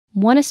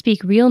Want to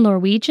speak real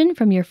Norwegian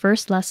from your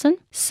first lesson?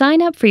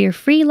 Sign up for your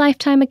free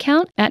lifetime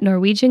account at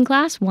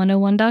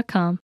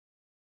norwegianclass101.com.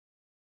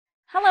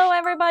 Hello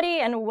everybody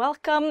and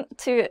welcome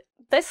to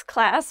this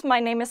class.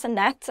 My name is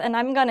Annette and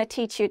I'm gonna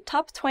teach you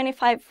top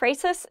 25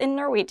 phrases in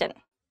Norwegian.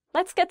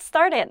 Let's get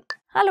started.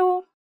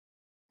 Hallo.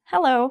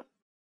 Hello.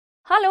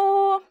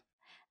 Hallo.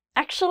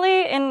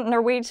 Actually, in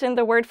Norwegian,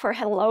 the word for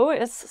hello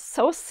is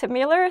so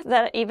similar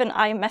that even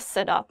I mess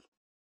it up.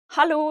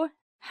 Hallo.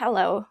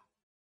 Hello.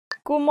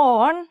 God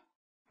morgen.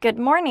 Good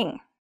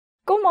morning.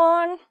 God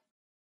morgen.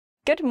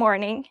 Good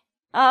morning.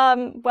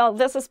 Well,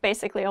 this is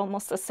basically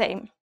almost the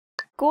same.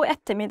 God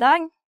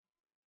ettermiddag.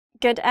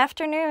 Good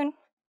afternoon.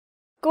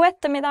 God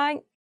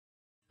ettermiddag.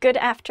 Good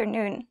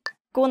afternoon.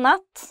 God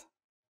natt.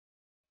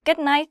 Good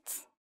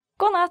night.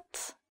 God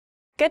natt.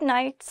 Good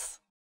night.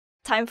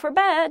 Time for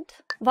bed.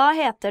 Hva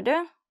heter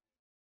du?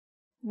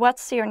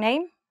 What's your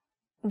name?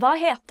 Hva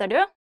heter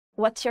du?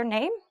 What's your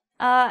name?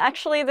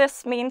 Actually,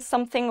 this means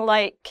something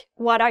like,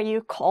 what are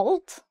you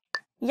called?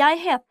 Jeg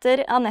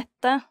heter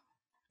Annette.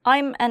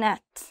 I'm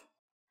Annette.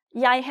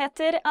 Jeg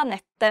heter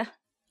Annette.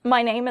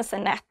 My name is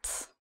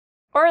Annette.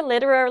 Or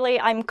literally,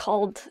 I'm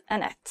called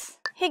Annette.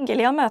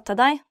 Hyggelig å møte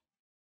deg.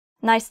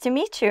 Nice to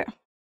meet you.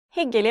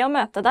 Hyggelig å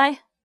møte deg.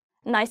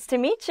 Nice to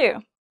meet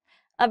you.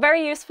 A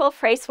very useful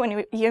phrase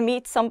when you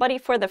meet somebody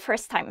for the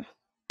first time.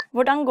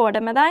 Hvordan går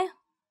det med deg?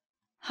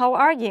 How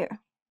are you?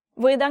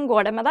 Hvordan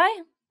går det med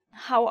deg?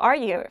 How are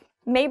you?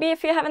 Maybe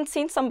if you haven't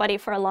seen somebody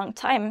for a long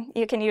time,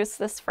 you can use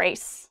this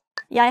phrase.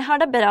 Jeg har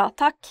det bra,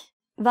 takk.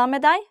 Hva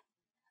med deg?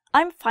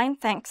 I'm fine,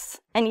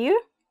 thanks. And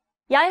you?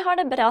 Jeg har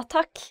det bra,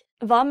 takk.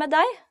 Hva med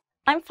deg?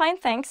 I'm fine,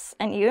 thanks.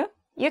 And you?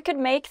 You could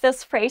make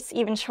this phrase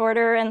even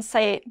shorter and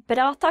say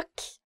bra, takk.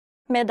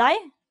 Med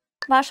deg?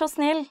 Vær så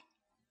snill.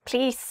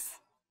 Please.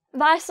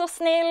 Vær så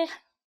snill.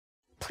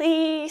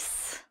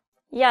 Please.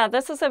 Yeah,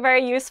 this is a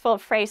very useful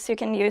phrase you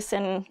can use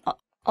in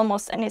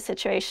almost any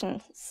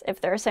situations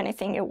if there's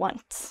anything you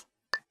want.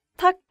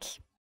 Takk.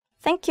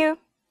 Thank you.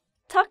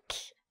 Takk.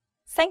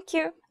 Thank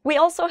you. We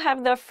also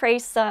have the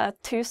phrase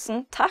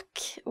tusen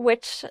takk,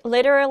 which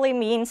literally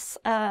means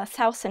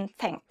 1,000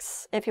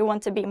 thanks, if you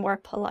want to be more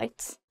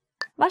polite.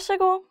 Vær så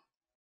god.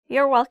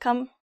 You're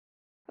welcome.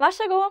 Vær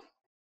så god.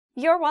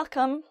 You're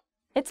welcome.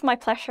 It's my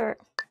pleasure.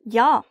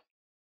 Ja.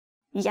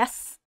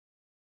 Yes.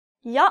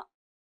 Ja.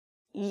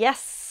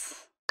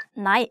 Yes.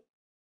 Nei.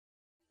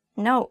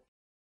 No.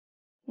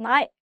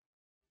 Nei.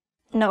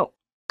 No.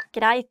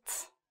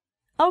 Greit.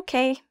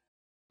 Okay.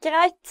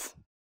 Greit.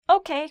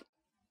 Okay.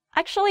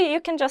 Actually, you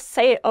can just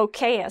say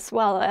okay as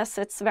well, as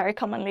it's very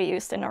commonly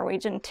used in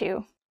Norwegian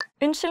too.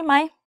 Unnskyld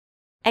meg.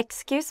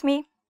 Excuse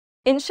me.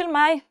 Unnskyld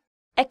meg.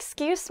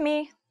 Excuse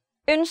me.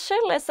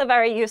 Unnskyld is a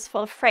very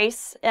useful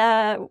phrase.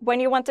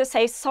 When you want to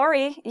say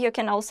sorry, you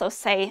can also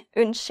say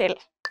unnskyld.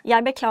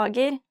 Jeg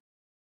beklager.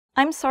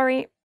 I'm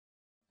sorry.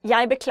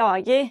 Jeg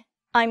beklager.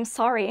 I'm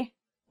sorry.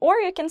 Or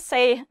you can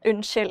say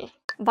unnskyld.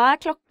 Hva er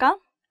klokka?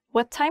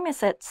 What time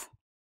is it?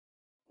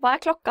 Hva er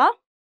klokka?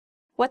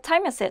 What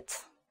time is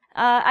it?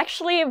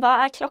 Actually,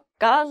 hva er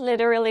klokka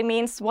literally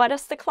means what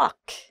is the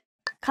clock?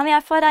 Kan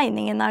jeg få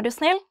regningen, er du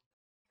snill?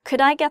 Could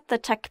I get the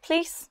check,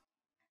 please?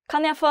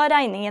 Kan jeg få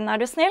regningen, er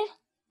du snill?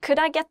 Could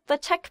I get the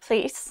check,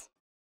 please?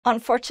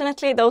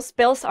 Unfortunately, those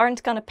bills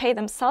aren't gonna pay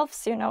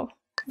themselves, you know.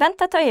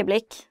 Vent et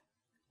øyeblikk.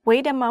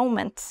 Wait a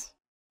moment.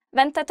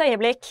 Vent et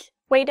øyeblikk.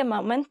 Wait a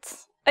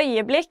moment.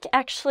 Øyeblikk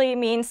actually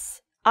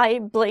means I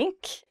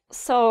blink,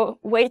 so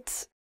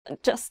wait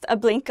just a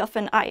blink of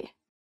an eye.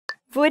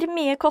 Hvor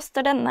mye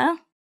koster denne?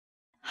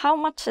 How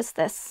much is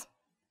this?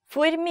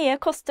 Hvor mye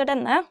koster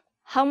denne?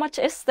 How much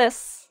is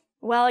this?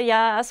 Well,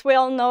 yeah, as we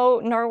all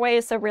know, Norway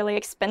is a really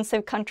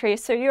expensive country,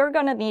 so you're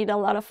gonna need a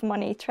lot of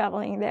money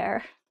traveling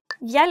there.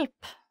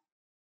 Hjelp.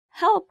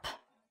 Help.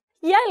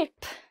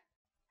 Hjelp.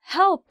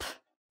 Help.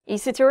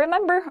 Easy to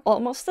remember,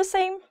 almost the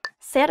same.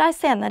 Ser deg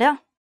senere.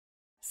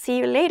 See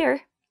you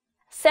later.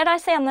 Ser deg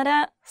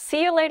senere.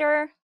 See you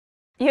later.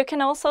 You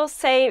can also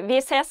say vi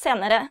ses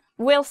senere.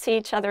 We'll see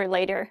each other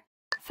later.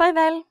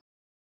 Farvel.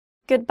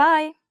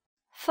 Goodbye.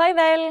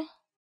 Farvel.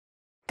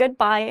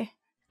 Goodbye.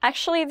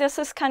 Actually, this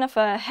is kind of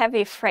a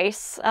heavy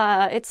phrase.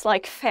 It's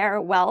like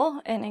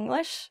farewell in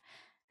English.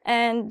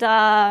 And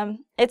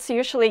it's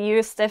usually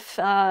used if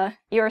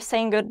you're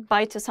saying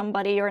goodbye to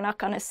somebody you're not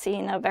going to see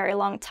in a very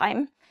long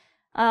time.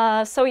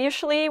 So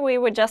usually we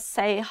would just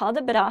say ha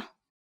det bra.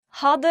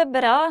 Ha det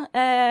bra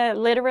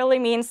literally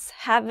means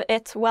have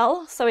it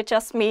well, so it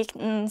just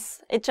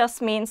means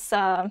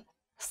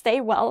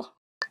stay well.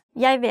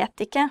 Jeg vet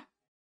ikke.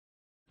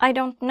 I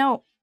don't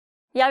know.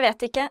 Jeg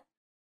vet ikke.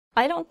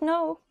 I don't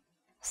know.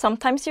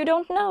 Sometimes you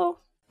don't know.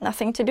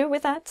 Nothing to do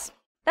with that.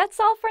 That's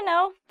all for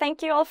now.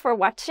 Thank you all for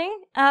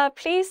watching.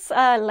 Please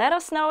let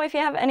us know if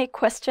you have any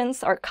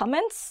questions or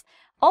comments.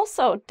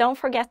 Also, don't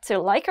forget to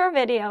like our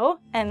video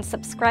and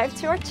subscribe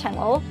to our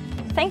channel.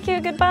 Thank you,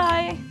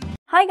 goodbye!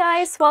 Hi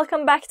guys,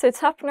 welcome back to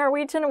Top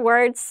Norwegian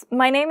Words.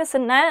 My name is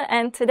Annette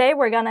and today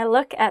we're gonna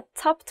look at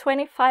top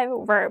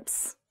 25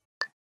 verbs.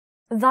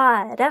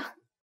 Være.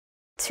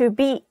 To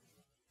be.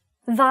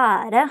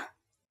 Være.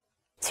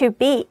 To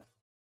be.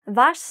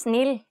 Vær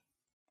snill.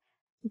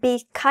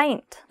 Be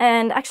kind.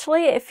 And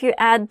actually, if you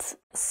add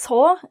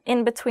så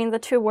in between the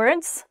two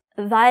words,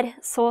 vær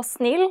så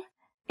snill,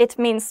 it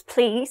means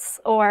please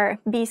or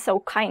be so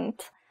kind.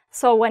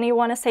 So when you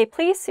want to say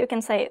please, you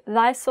can say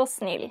vær så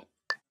snill.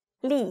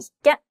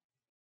 Like.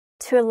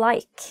 To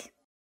like.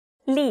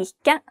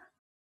 Like.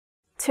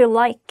 To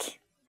like.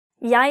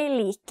 Jeg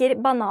liker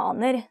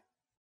bananer.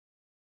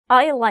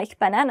 I like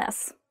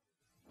bananas.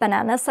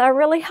 Bananas are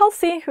really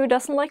healthy. Who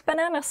doesn't like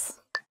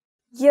bananas?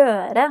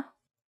 Gjøre.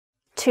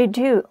 To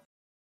do.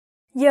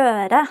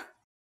 Gjøre.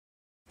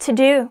 To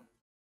do.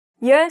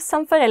 Gjør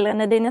som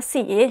foreldrene dine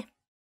sier.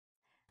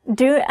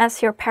 Do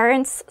as your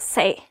parents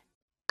say.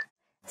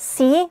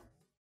 Si.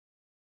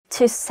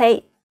 To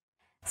say.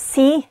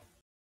 Si.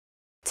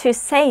 To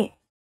say.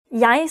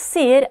 Jeg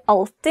sier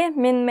alltid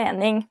min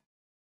mening.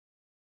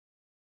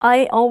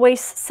 I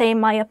always say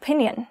my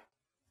opinion.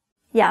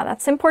 Yeah,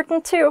 that's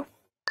important too.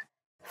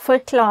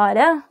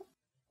 Forklare.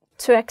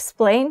 To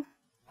explain.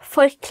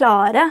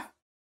 Forklare.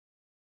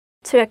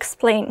 To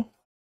explain.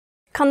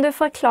 Kan du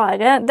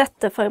forklare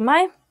dette for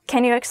meg?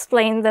 Can you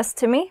explain this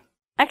to me?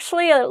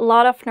 Actually, a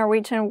lot of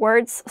Norwegian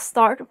words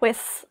start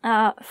with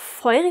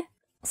for,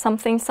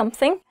 something,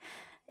 something.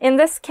 In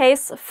this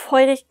case,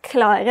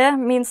 forklare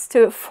means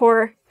to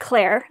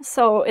forclare,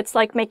 so it's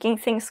like making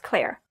things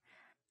clear.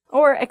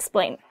 Or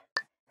explain.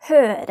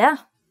 Høre.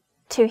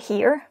 To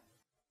hear.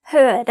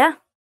 Høre.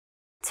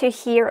 To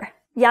hear.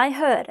 Jeg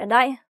hører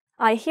deg.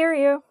 I hear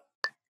you.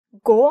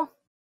 Gå.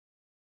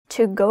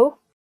 To go.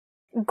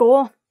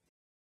 Gå.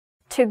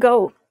 To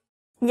go.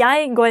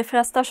 Jeg går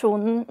fra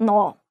stasjonen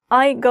nå.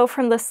 I go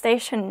from the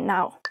station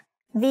now.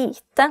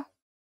 Vite.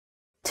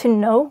 To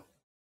know.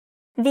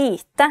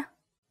 Vite.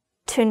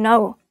 To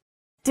know.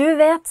 Du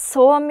vet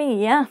så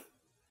mye.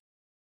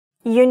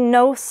 You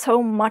know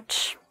so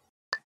much.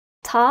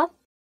 Ta.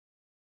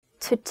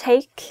 To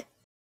take.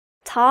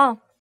 Ta.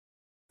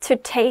 To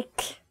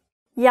take.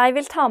 Jeg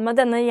vil ta med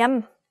denne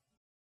hjem.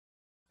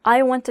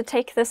 I want to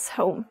take this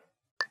home.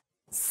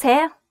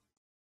 Se.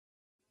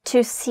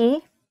 To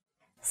see.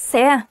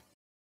 Se.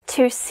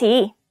 To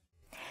see.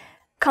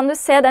 Kan du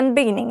se den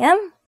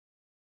bygningen?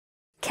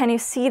 Can you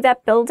see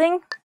that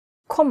building?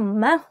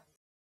 Komme.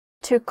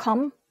 To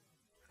come.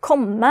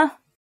 Komme.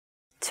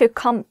 To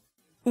come.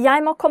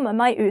 Jeg må komme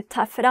meg ut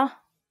herfra.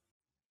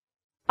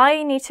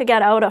 I need to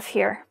get out of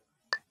here.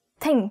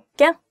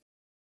 Tenke.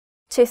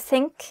 To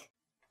think.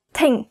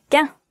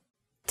 Tenke.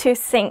 To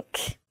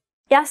think.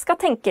 Jeg skal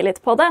tenke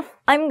litt på det.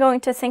 I'm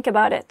going to think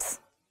about it.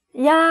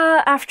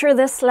 Yeah, after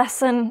this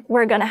lesson,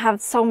 we're gonna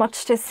have so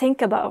much to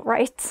think about,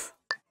 right?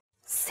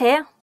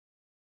 Se.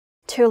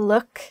 To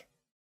look.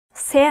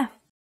 Se.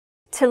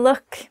 To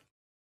look.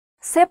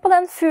 Se på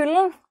den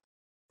fuglen.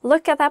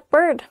 Look at that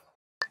bird.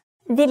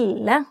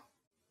 Ville.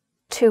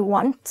 To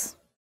want.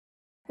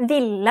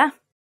 Ville.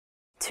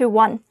 To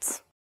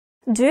want.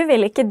 Du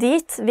vil ikke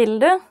dit,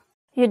 vil du?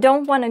 You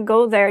don't want to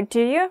go there, do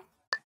you?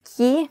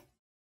 Gi.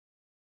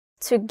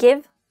 To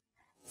give.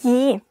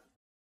 Gi.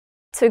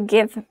 To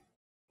give.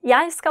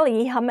 Jeg skal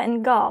gi ham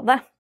en gave.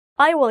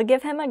 I will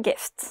give him a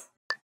gift.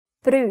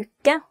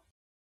 Bruke.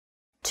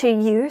 To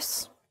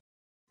use.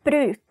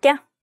 Bruke.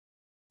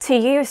 To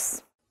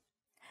use.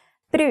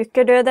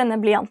 Bruker du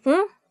denne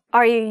blyanten?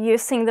 Are you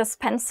using this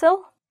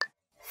pencil?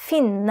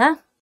 Finne.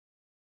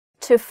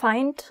 To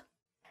find.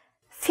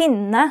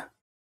 Finne.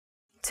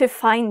 To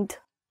find.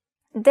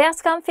 Det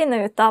skal han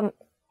finne ut av.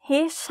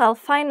 He shall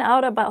find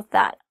out about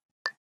that.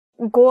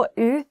 Gå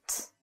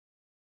ut.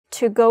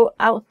 To go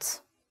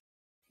out.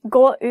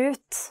 Gå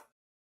ut.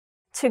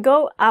 To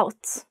go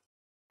out.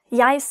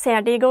 Jeg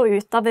ser de gå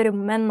ut av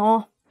rommet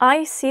nå.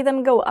 I see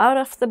them go out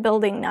of the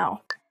building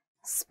now.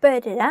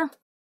 Spørre.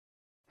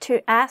 To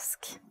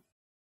ask.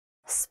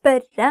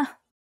 Spørre.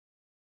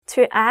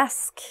 To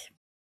ask.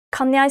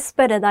 Kan jeg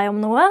spørre deg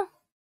om noe?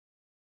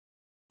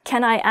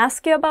 Can I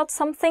ask you about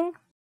something?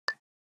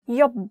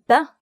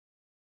 Jobbe.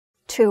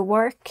 To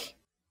work.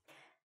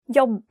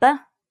 Jobbe.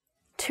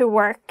 To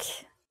work.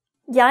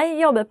 Jeg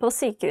jobber på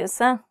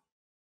sykehuset.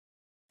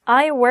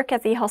 I work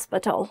at the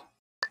hospital.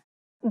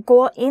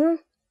 Gå inn.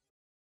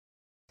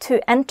 To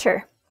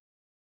enter.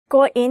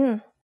 Gå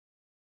inn.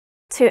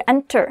 To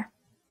enter.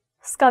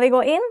 Skal vi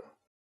gå inn?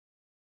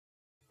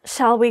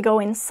 Shall we go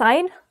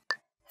inside?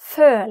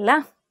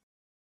 Føle.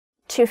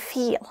 To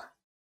feel.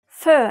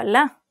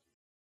 Føle.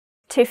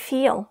 To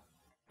feel.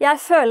 Jeg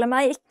føler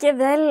meg ikke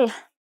vel.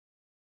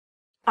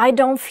 I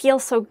don't feel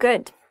so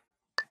good.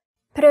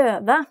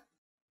 Prøve.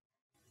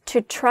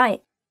 To try.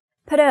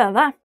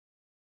 Prøve.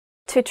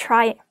 To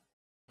try.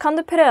 Kan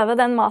du prøve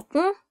den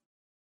maten?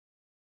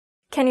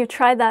 Can you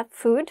try that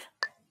food?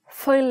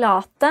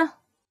 Forlate.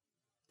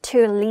 To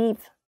leave.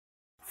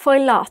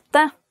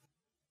 Forlate.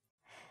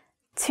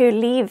 To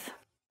leave.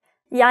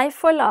 Jeg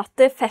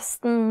forlater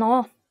festen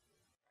nå.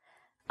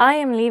 I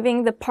am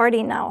leaving the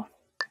party now.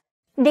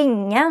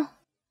 Ringe.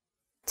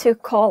 To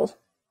call.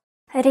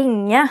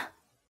 Ringe.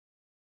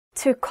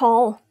 To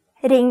call.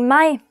 Ring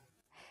meg.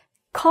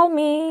 Call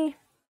me.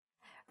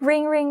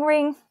 Ring, ring,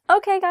 ring.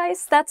 Okay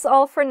guys, that's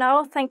all for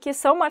now. Thank you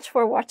so much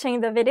for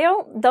watching the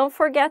video. Don't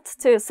forget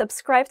to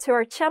subscribe to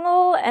our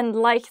channel and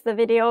like the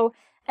video,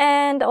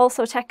 and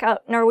also check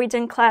out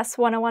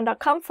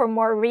norwegianclass101.com for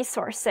more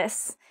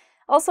resources.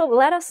 Also,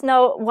 let us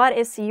know what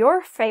is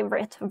your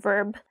favorite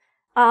verb.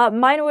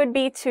 Mine would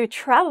be to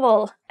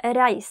travel,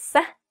 reise.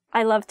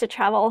 I love to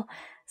travel.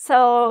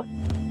 So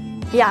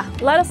yeah,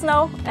 let us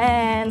know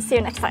and see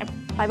you next time.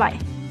 Bye bye.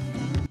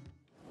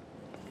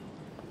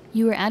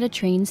 You are at a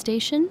train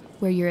station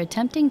where you're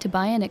attempting to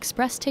buy an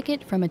express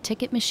ticket from a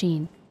ticket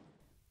machine.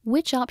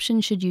 Which option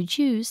should you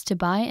choose to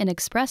buy an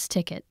express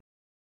ticket?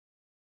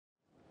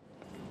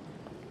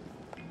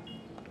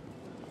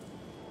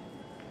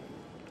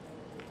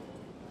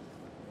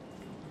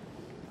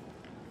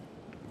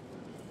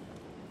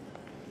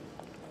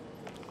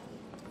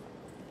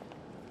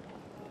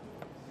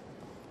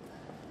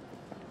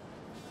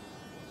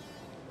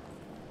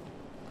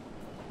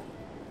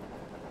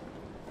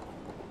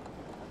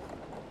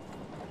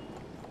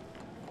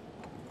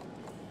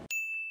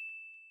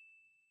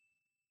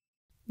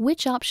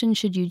 Which option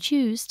should you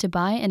choose to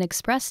buy an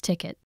express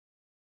ticket?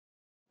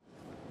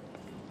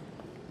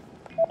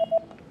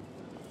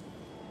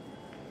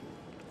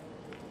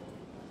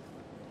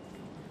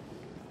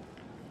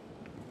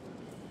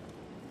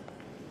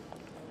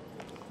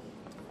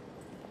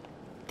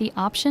 The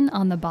option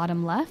on the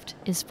bottom left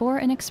is for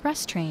an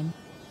express train.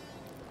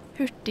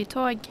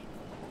 Hurtigtog.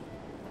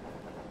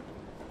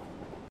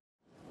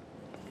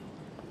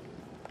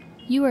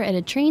 You are at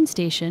a train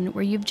station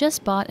where you've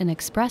just bought an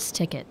express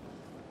ticket.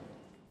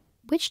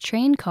 Which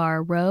train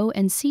car, row,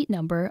 and seat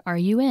number are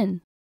you in?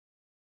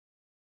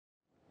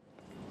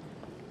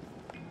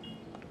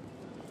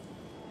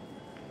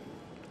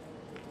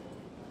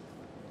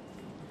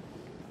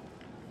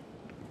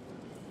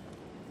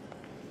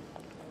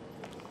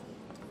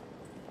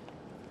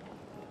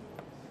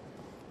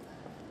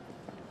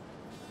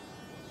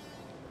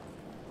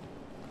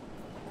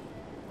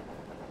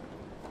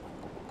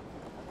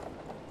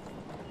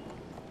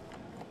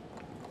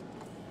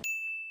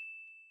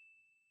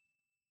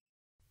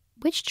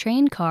 Which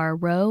train car,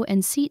 row,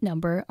 and seat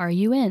number are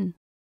you in?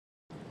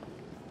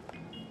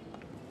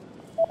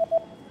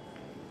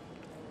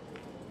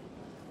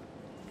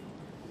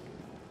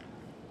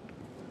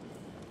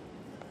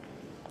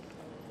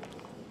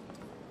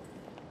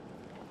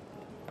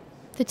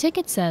 The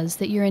ticket says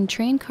that you're in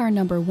train car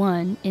number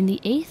 1 in the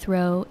 8th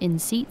row in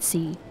seat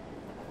C.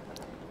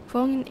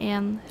 Vogn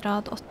 1,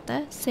 rad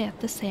 8,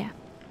 sete C.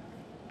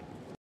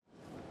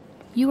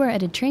 You are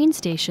at a train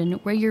station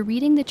where you're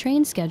reading the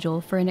train schedule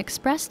for an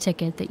express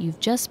ticket that you've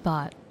just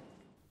bought.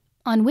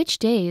 On which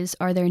days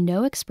are there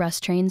no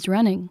express trains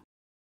running?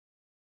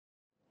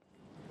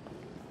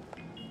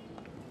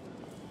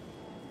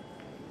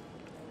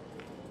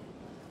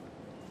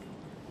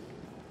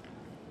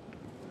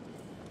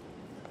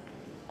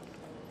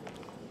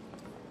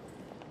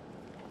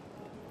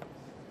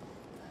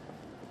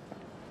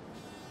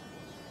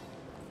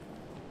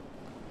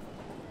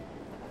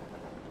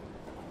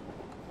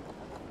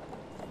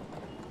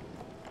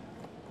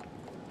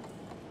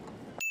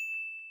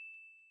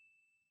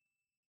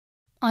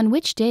 On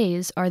which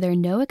days are there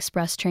no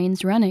express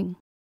trains running?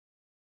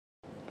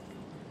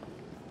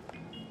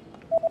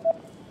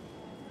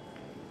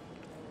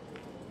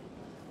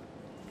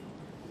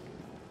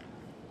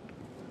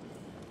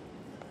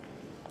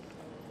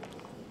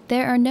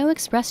 There are no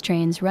express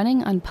trains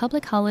running on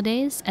public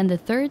holidays and the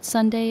 3rd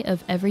Sunday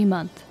of every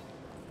month.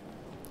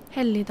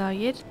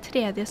 Helligdager,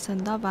 tredje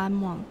søndag hver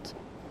måned.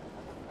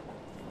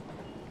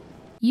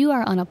 You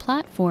are on a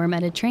platform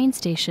at a train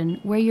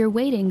station where you're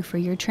waiting for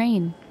your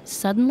train.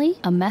 Suddenly,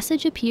 a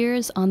message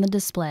appears on the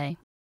display.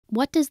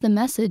 What does the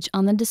message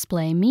on the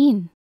display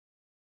mean?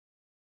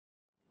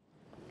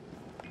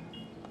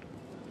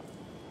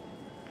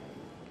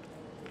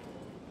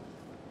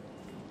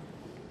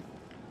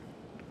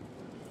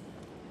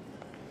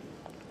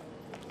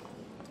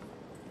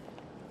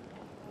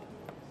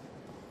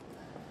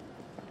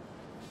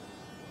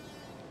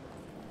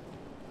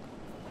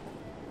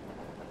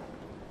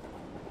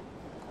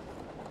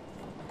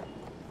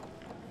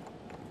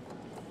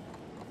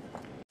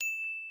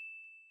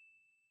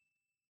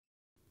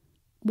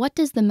 What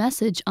does the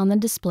message on the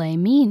display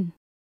mean?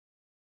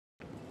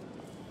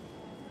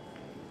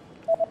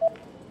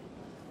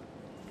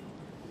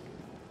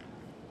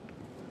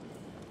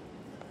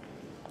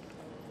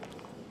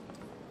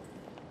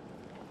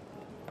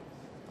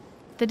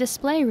 The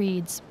display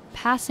reads,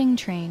 "Passing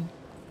train."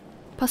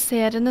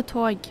 Passerende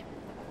tog.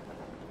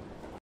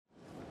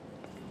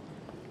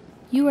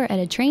 You are at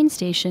a train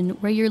station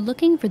where you're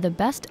looking for the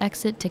best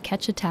exit to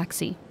catch a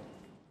taxi.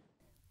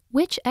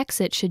 Which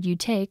exit should you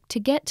take to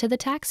get to the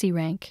taxi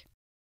rank?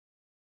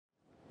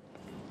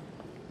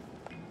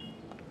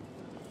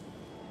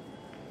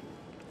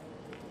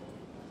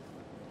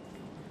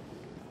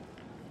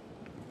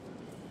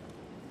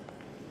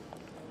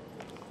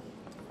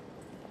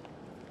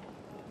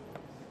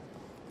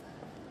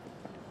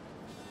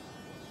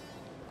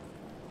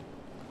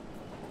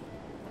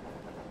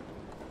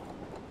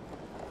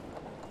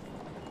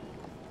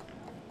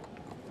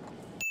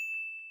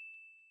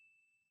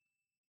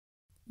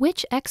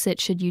 Which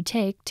exit should you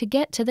take to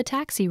get to the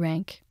taxi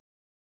rank?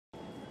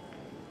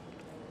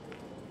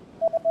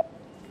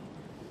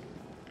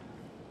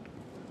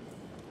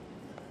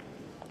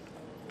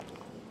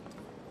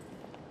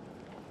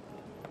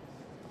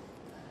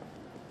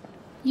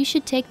 You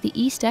should take the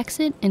east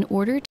exit in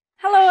order to...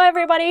 Hello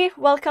everybody,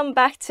 welcome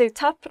back to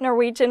Top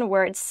Norwegian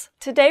Words.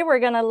 Today we're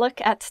gonna look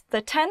at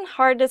the 10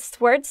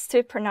 hardest words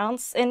to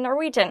pronounce in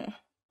Norwegian.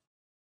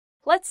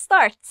 Let's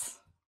start.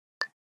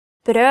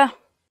 Brød,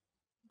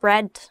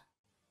 bread.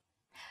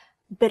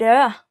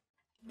 Brød,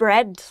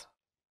 bread.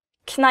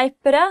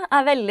 Kneippbrød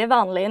er veldig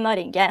vanlig i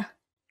Norge.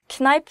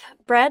 Kneip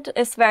bread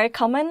is very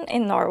common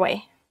in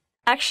Norway.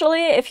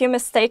 Actually, if you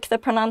mistake the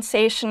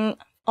pronunciation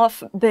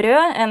of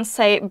brød and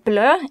say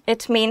blø,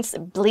 it means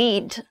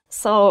bleed,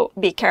 so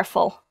be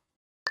careful.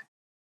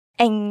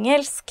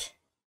 Engelsk,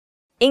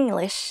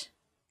 English.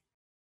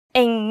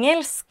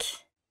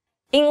 Engelsk,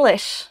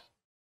 English.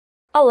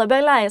 Alle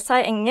bør lære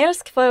seg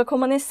engelsk for å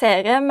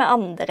kommunisere med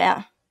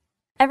andre.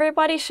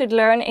 Everybody should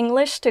learn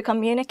English to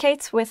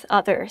communicate with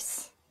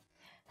others.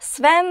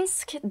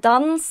 Svensk,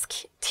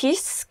 dansk,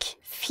 tysk,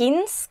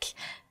 finsk.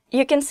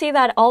 You can see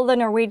that all the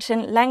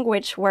Norwegian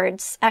language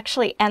words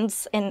actually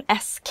ends in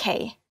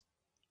sk.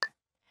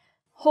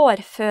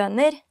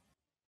 Hårføner,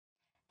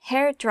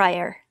 hair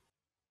dryer.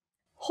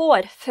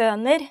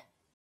 Hårføner,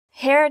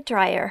 hair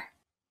dryer.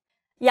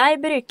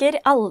 Jeg bruker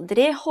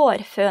aldri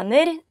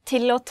hårføner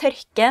til å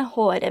tørke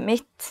håret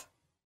mitt.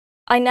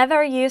 I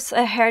never use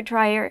a hair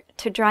dryer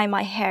to dry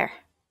my hair.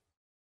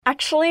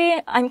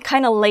 Actually, I'm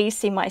kind of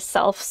lazy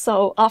myself,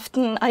 so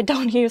often I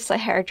don't use a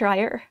hair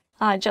dryer.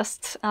 I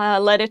just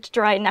let it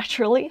dry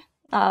naturally.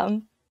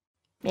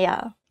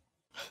 Yeah.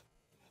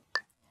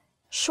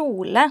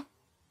 Kjole,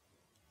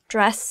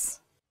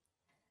 dress.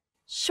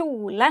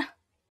 Kjole,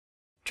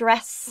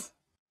 dress.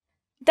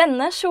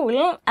 Denne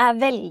kjolen er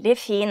veldig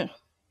fin.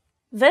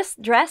 This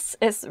dress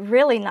is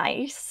really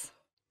nice.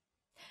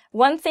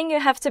 One thing you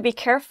have to be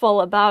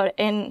careful about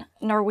in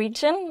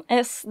Norwegian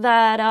is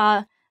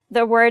that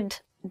the word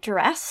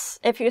dress,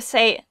 if you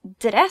say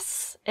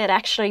dress, it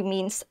actually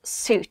means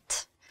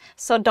suit.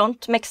 So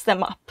don't mix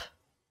them up.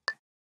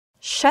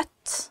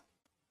 Kjøtt,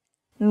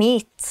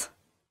 meat.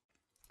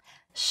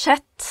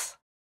 Kjøtt,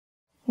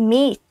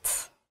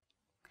 meat.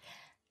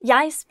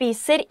 Jeg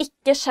spiser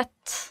ikke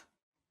kjøtt.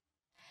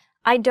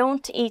 I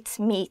don't eat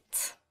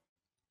meat.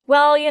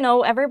 Well, you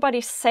know,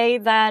 everybody say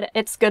that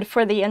it's good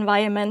for the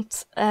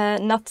environment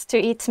not to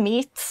eat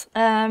meat.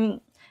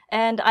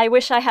 And I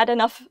wish I had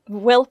enough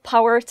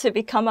willpower to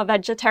become a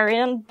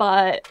vegetarian,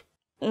 but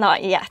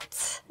not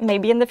yet.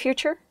 Maybe in the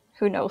future?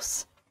 Who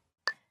knows?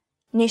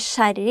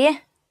 Nysgjerrig,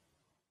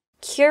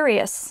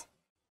 curious.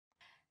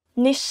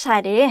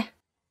 Nysgjerrig,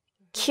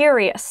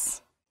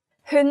 curious.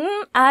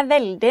 Hunden er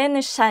veldig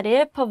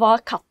nysgjerrig på hva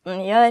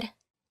katten gjør.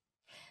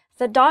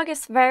 The dog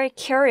is very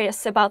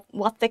curious about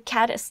what the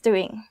cat is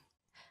doing.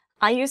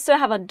 I used to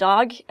have a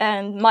dog,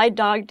 and my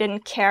dog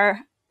didn't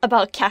care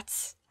about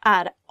cats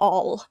at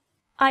all.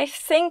 I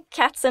think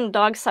cats and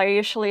dogs are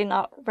usually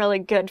not really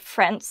good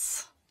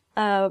friends,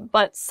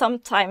 but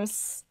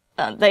sometimes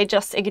they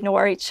just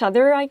ignore each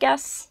other, I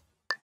guess.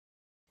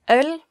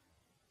 Øl,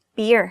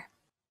 beer.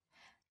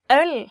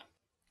 Øl,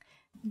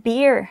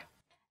 beer.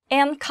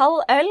 En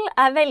kald øl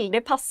er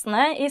veldig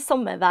passende i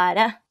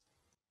sommerværet.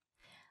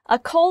 A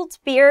cold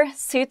beer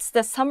suits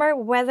the summer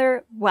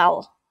weather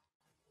well.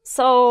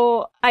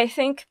 So I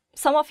think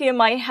some of you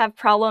might have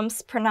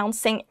problems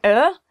pronouncing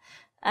ø.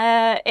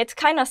 It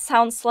kind of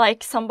sounds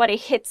like somebody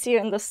hits you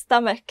in the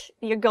stomach.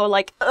 You go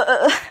like,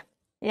 ugh.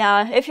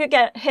 Yeah, if you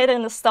get hit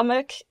in the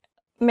stomach,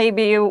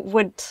 maybe you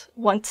would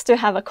want to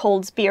have a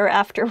cold beer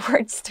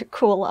afterwards to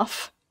cool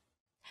off.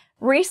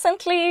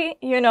 Recently,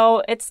 you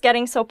know, it's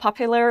getting so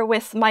popular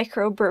with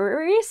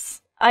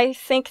microbreweries. I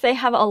think they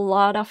have a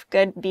lot of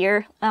good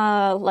beer,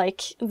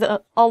 like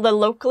all the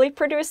locally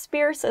produced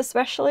beers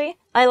especially.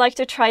 I like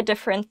to try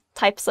different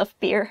types of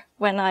beer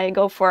when I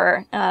go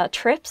for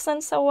trips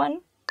and so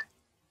on.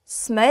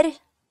 Smør,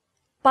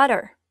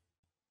 butter.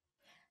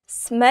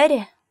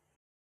 Smør,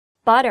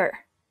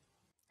 butter.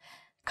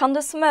 Kan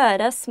du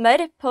smøre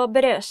smør på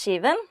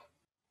brødskiven?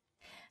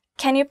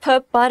 Can you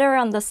put butter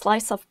on the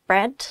slice of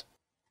bread?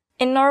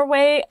 In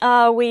Norway,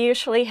 we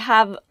usually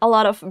have a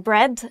lot of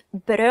bread,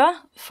 brød,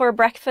 for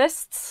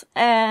breakfast,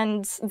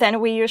 and then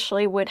we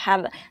usually would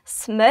have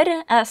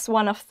smør as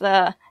one of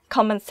the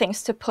common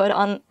things to put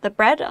on the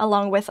bread,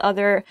 along with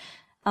other,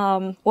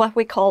 what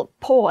we call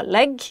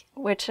pålegg,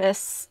 which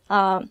is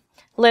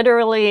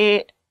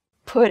literally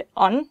put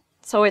on.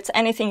 So it's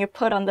anything you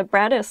put on the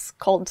bread is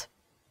called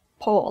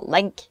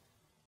pålegg.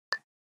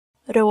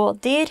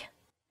 Rådyr,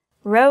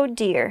 roe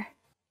deer.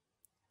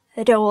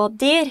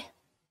 Rådyr.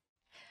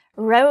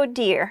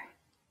 Rådyr.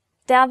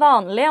 Det er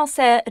vanlig å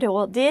se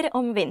rådyr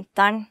om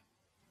vinteren.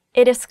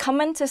 It is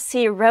common to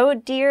see roe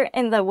deer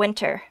in the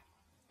winter.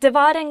 Det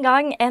var en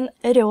gang en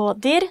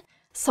rådyr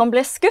som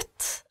ble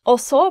skutt, og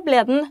så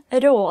ble den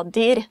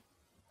rådyr.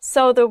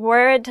 So the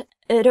word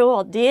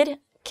rådyr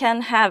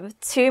can have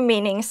two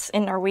meanings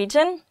in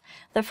Norwegian.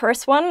 The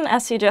first one,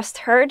 as you just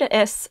heard,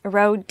 is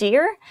roe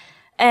deer,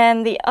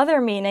 and the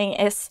other meaning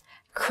is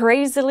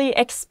crazily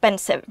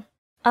expensive.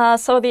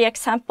 So the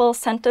example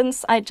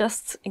sentence I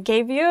just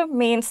gave you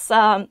means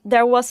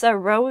there was a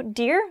roe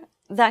deer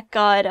that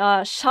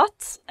got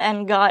shot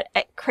and got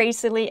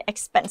crazily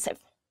expensive.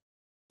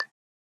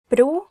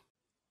 Bro,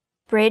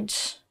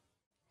 bridge.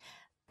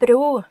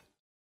 Bro,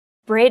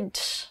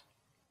 bridge.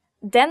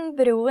 Den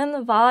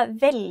broen var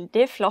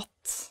veldig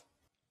flott.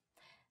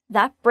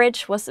 That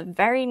bridge was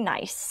very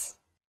nice.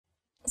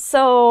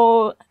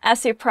 So,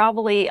 as you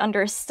probably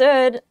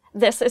understood,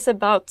 this is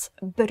about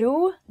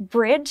bro,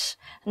 bridge,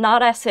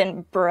 not as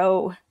in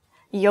bro.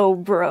 Yo,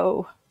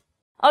 bro.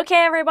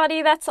 Okay,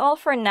 everybody, that's all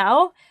for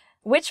now.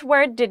 Which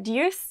word did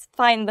you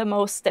find the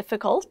most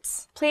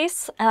difficult?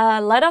 Please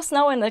let us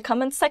know in the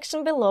comment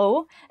section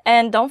below.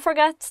 And don't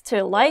forget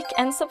to like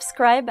and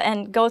subscribe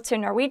and go to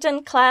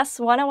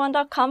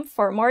NorwegianClass101.com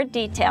for more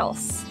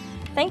details.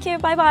 Thank you,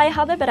 bye-bye,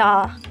 ha det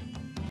bra!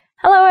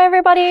 Hello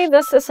everybody,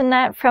 this is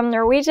Annette from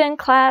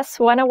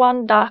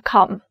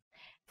NorwegianClass101.com.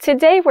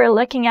 Today we're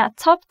looking at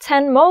top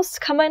 10 most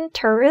common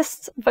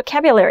tourist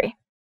vocabulary.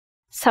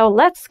 So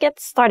let's get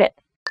started.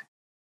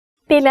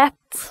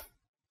 Billett.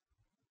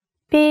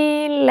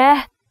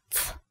 Billett.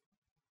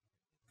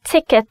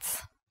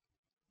 Ticket.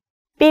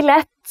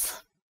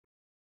 Billett.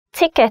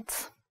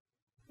 Ticket.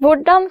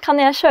 Hvordan kan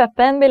jeg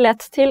kjøpe en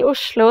billett til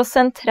Oslo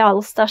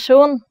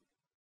sentralstasjon?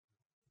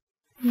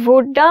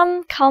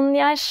 Hvordan kan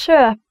jeg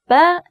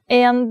kjøpe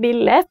en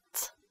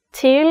billett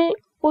til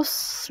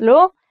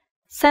Oslo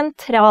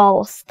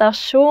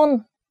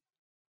sentralstasjon?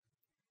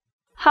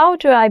 How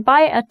do I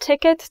buy a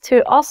ticket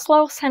to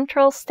Oslo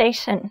Central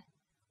Station?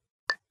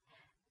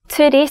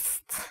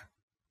 Turist.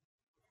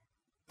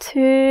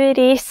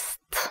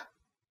 Turist.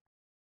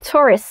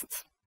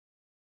 Tourist.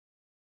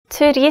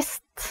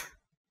 Turist.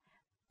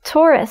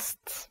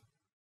 Tourist.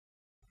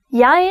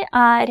 Jeg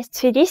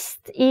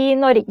turist i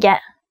Norge.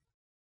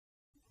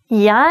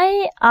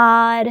 Jeg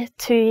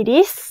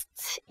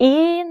turist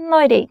i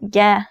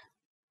Norge.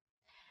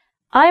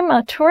 I'm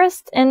a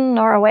tourist in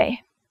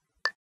Norway.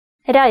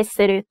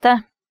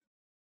 Reiserute.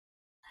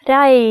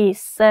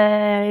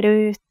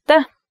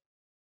 Reiserute.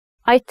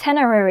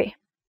 Itinerary.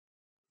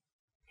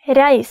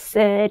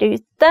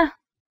 Reiserute.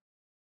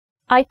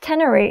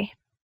 Itinerary.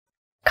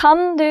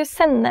 Kan du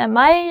sende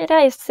meg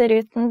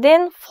reiseruten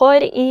din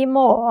for i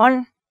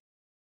morgen?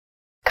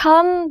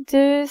 Kan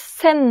du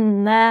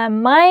sende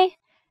meg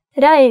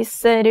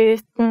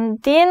reiseruten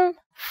din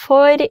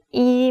for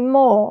i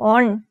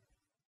morgen?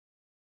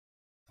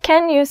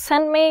 Can you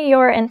send me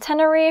your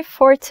itinerary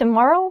for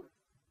tomorrow?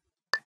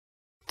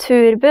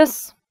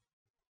 Turbus.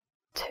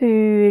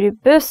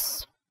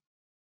 Turbus.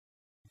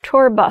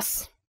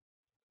 Tourbus.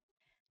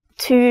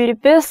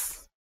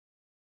 Turbus.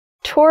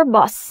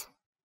 Tourbus.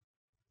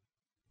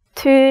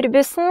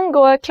 Turbussen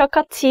går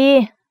klokka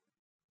 10.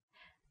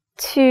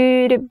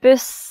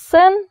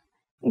 Turbussen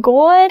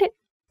går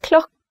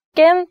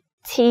klokken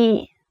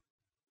 10.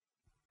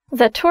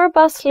 The tour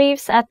bus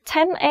leaves at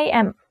 10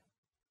 a.m.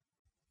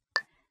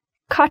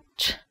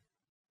 Kart.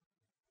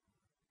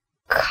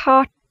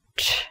 Kart.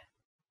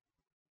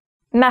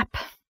 Map.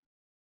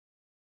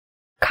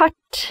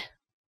 Kart.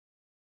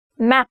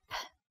 Map.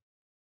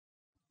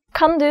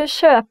 Kan du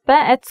kjøpe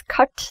et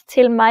kart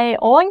til meg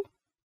òg?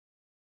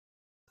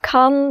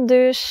 Kan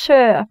du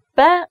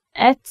kjøpe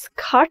et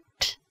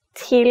kart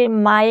til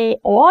meg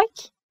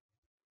òg?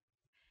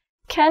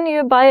 Can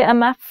you buy a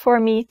map for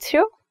me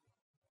too?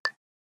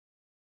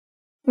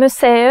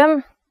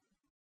 Museum.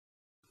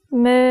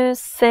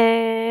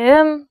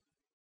 Museum.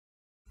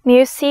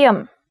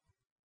 Museum.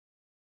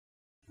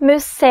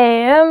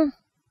 Museum.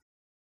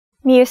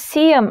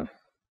 Museum.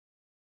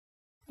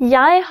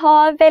 Jeg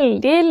har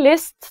veldig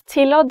lyst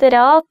til å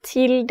dra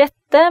til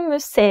dette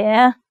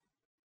museet.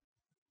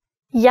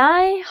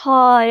 Jeg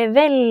har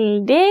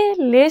veldig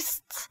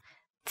lyst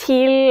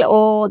til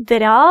å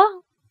dra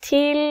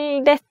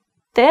til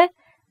dette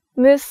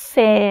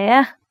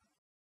museet.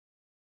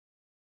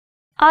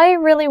 I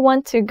really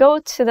want to go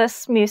to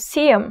this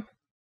museum.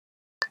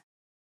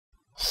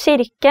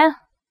 Kirke.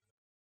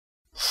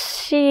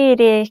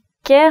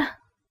 Kirke.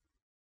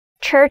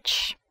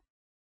 Church.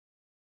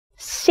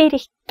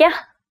 Kirke.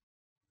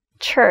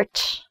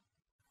 Church.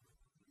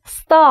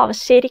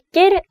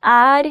 Stavkirker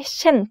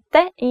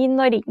kjente i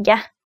Norge.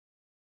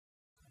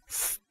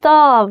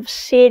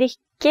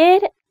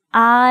 Stavkirker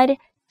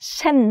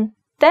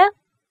kjente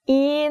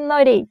i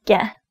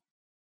Norge.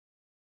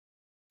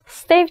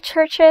 Stave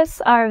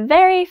churches are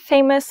very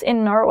famous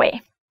in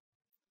Norway.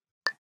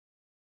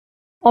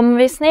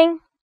 Omvisning.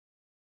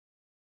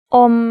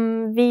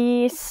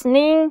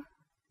 Omvisning.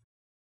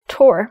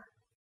 Tour.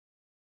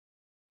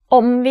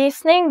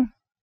 Omvisning.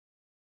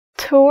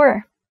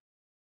 Tour.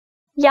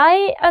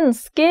 Jeg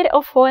ønsker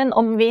å få en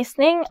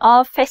omvisning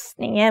av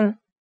festningen.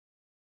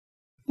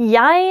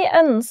 Jeg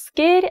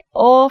ønsker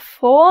å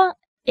få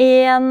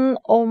en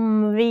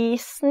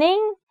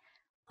omvisning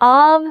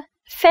av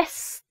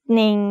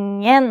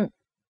festningen.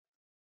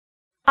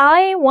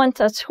 I want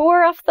a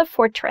tour of the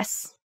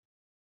fortress.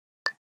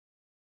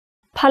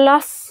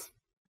 Palace.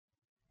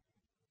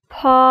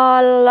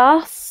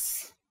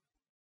 Palace.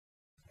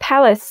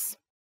 Palace.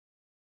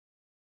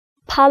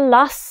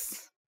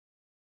 Palace.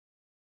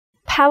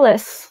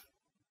 Palace.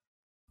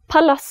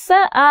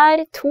 Palasset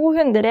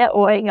 200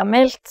 år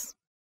gammelt.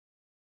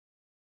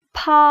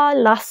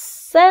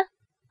 Palasset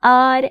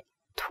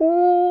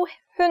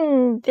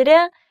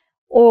 200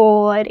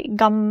 år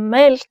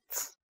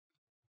gammelt.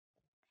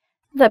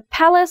 The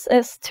palace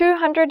is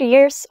 200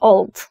 years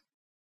old.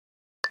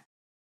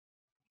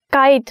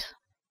 Guide.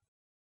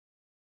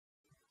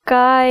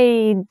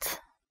 Guide.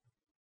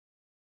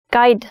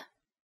 Guide.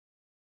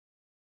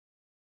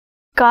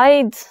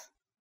 Guide.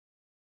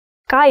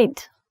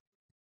 Guide.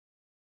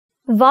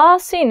 Hva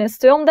synes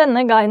du om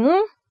denne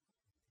guiden?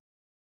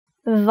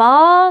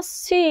 Hva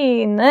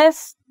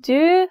synes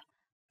du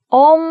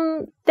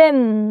om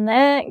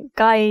denne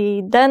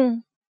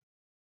guiden?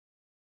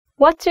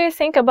 What do you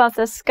think about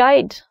this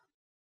guide?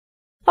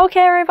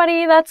 Okay,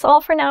 everybody, that's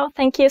all for now.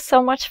 Thank you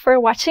so much for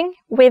watching.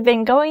 We've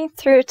been going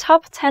through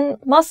top 10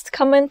 most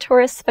common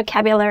tourist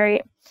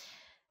vocabulary.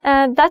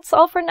 That's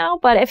all for now,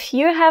 but if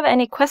you have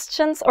any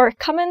questions or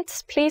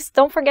comments, please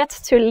don't forget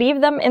to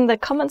leave them in the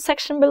comment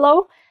section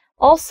below.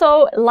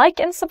 Also, like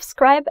and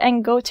subscribe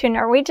and go to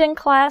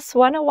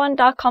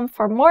norwegianclass101.com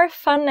for more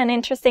fun and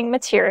interesting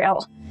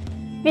material.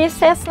 Vi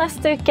ses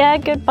neste uke.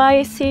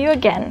 Goodbye, see you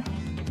again.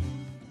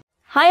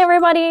 Hi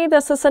everybody,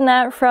 this is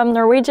Annette from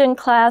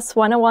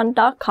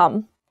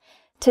norwegianclass101.com.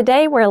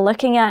 Today we're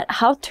looking at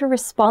how to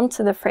respond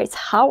to the phrase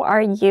 "How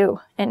are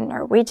you?" in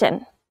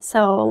Norwegian.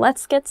 So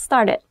let's get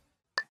started.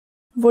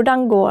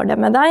 Hvordan går det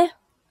med deg?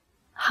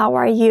 How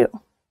are you?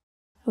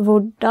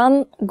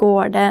 Hvordan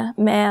går det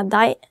med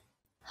deg?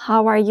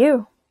 How are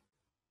you?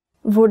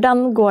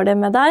 Hvordan går det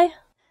med deg?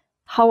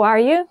 How are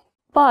you?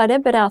 Bare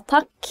bra,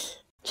 takk.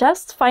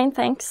 Just fine,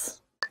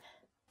 thanks.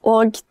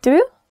 Og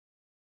du?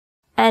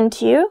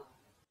 And you?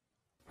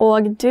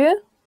 Og du?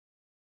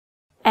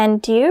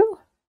 And you?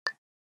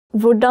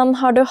 Hvordan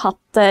har du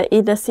hatt det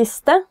i det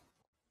siste?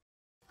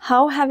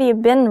 How have you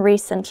been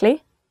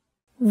recently?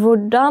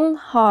 Hvordan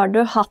har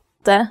du hatt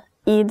det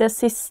i det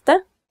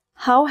siste?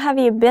 How have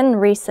you been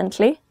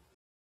recently?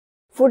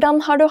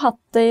 Hvordan har du hatt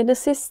det i det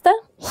siste?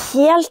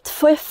 Helt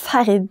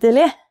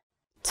forferdelig.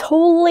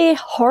 Totally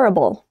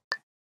horrible.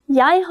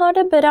 Jeg har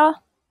det bra.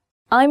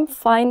 I'm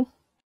fine.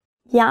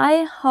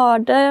 Jeg har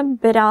det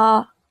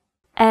bra.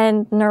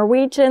 And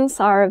Norwegians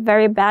are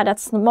very bad at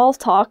small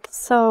talk,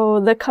 so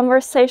the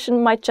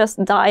conversation might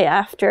just die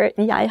after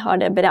jeg har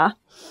det bra.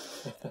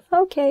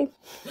 Okay.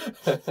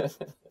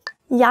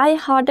 Jeg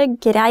har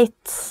det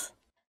greit.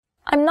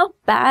 I'm not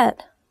bad.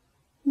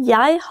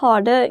 Jeg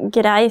har det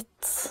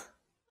greit.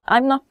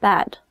 I'm not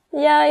bad.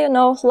 Yeah, you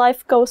know,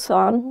 life goes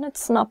on.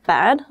 It's not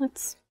bad.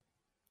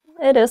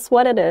 It is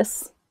what it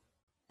is.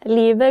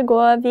 Livet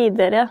går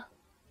videre.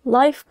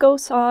 Life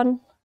goes on.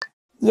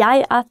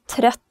 Jeg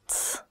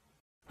trøtt.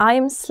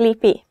 I'm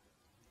sleepy.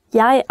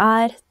 Jeg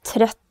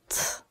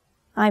trøtt.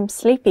 I'm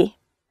sleepy.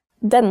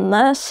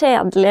 Denne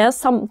kjedelige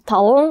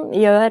samtalen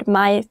gjør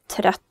meg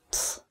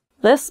trøtt.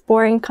 This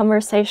boring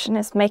conversation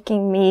is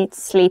making me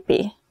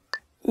sleepy.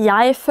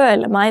 Jeg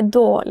føler meg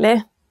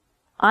dårlig.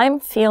 I'm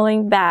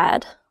feeling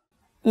bad.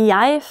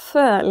 Jeg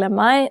føler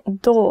meg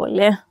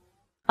dårlig.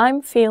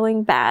 I'm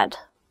feeling bad.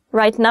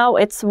 Right now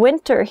it's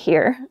winter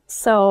here,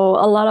 so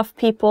a lot of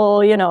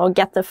people, you know,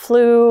 get the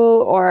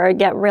flu or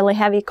get really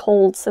heavy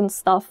colds and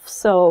stuff.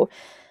 So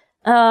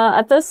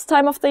at this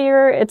time of the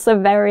year, it's a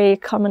very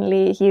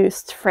commonly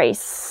used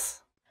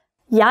phrase.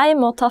 Jeg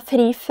må ta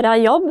fri fra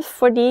jobb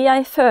fordi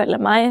jeg føler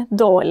meg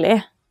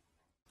dårlig.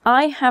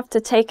 I have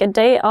to take a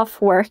day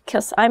off work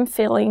because I'm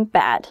feeling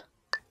bad.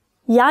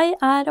 Jeg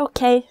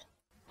okay.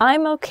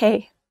 I'm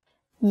okay.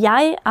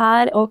 Jeg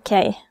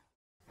okay.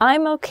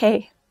 I'm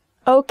okay.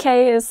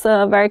 Okay is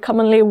a very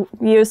commonly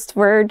used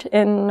word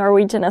in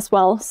Norwegian as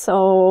well,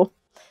 so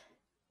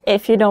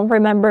if you don't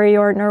remember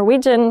your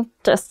Norwegian,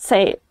 just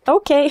say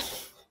okay.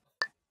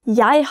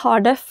 Jeg har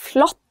det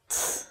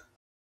flott.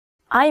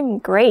 I'm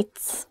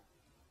great.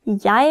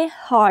 Jeg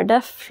har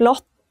det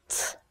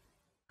flott.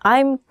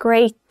 I'm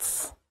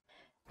great.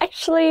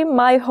 Actually,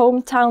 my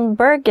hometown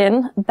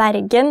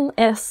Bergen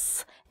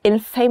is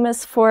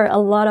infamous for a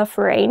lot of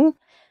rain.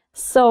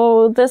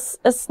 So this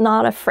is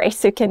not a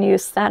phrase you can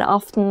use that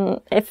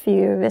often if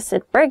you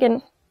visit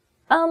Bergen,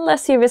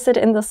 unless you visit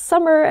in the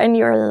summer and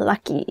you're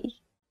lucky.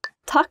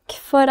 Takk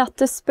for at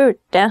du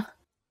spurte.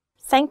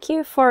 Thank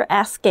you for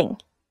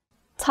asking.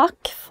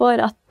 Takk for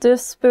at du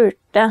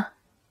spurte.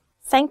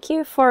 Thank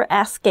you for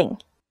asking.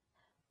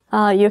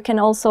 You can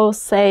also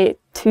say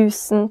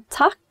tusen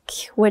takk,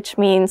 which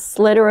means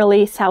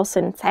literally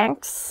 1,000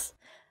 thanks,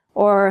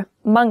 or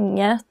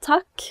mange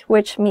takk,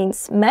 which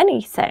means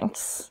many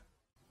thanks.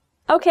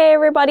 Okay,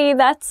 everybody,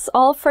 that's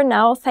all for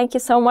now. Thank you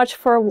so much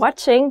for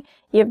watching.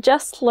 You've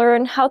just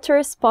learned how to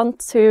respond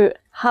to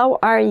 "How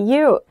are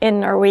you?"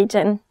 in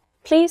Norwegian.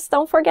 Please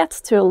don't forget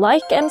to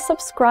like and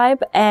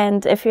subscribe,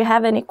 and if you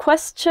have any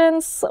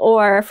questions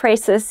or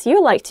phrases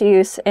you like to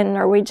use in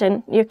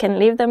Norwegian, you can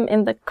leave them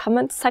in the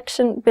comment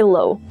section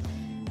below.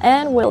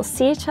 and we'll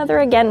see each other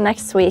again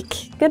next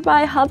week.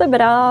 Goodbye, ha det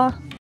bra!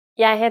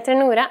 Jeg heter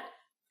Nora.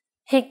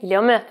 Hyggelig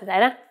å møte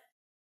dere.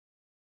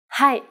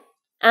 Hi,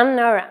 I'm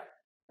Nora.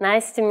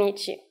 Nice to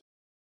meet you.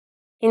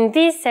 In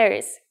this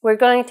series, we're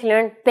going to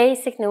learn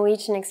basic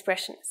Norwegian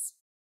expressions.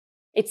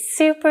 It's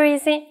super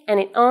easy and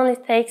it only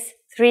takes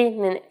 3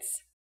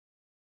 minutes.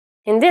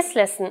 In this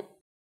lesson,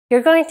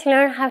 you're going to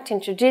learn how to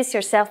introduce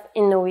yourself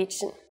in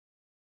Norwegian.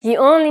 You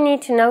only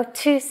need to know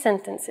 2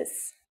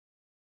 sentences.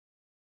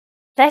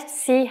 Let's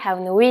see how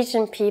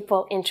Norwegian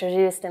people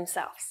introduce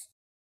themselves.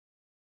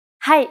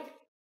 Hei,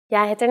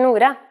 jeg heter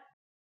Nora.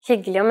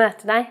 Hyggelig å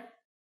møte deg.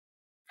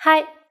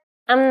 Hi,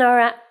 I'm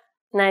Nora.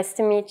 Nice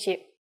to meet you.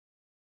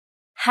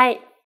 Hei,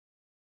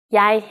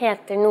 jeg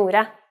heter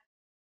Nora.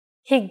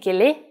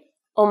 Hyggelig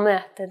å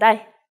møte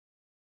deg.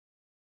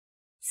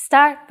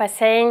 Start by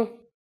saying,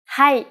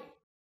 Hei,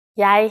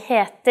 jeg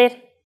heter.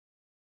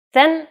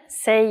 Then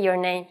say your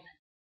name.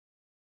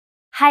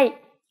 Hei,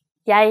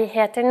 jeg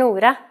heter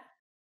Nora.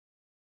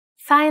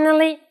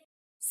 Finally,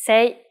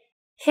 say,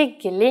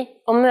 hyggelig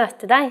å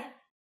møte deg.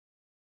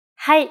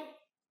 Hei,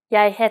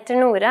 jeg heter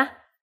Nora.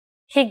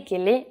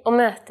 Hyggelig å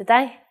møte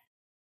deg.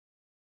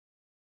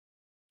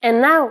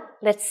 And now,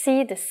 let's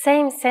see the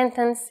same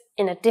sentence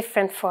in a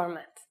different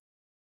format.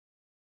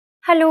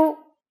 Hallo,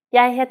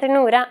 jeg heter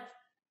Nora.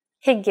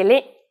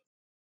 Hyggelig.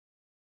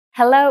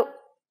 Hello,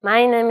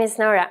 my name is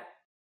Nora.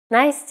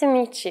 Nice to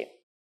meet you.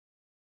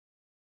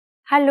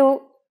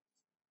 Hallo,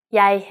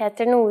 jeg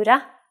heter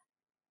Nora.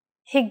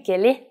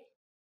 Hyggelig.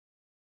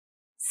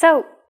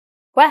 So,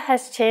 what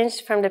has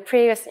changed from the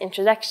previous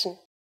introduction?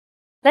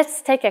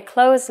 Let's take a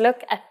close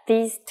look at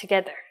these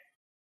together.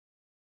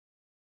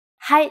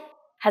 Hei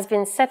has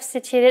been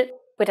substituted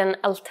with an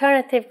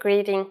alternative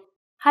greeting,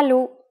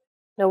 hallo,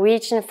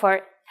 Norwegian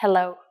for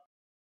hello.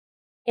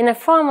 In a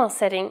formal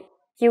setting,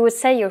 you would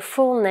say your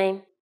full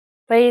name,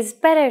 but it is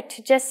better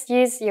to just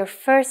use your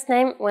first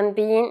name when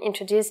being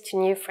introduced to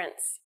new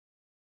friends.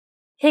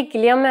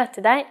 Hyggelig å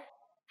møte deg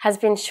has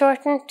been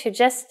shortened to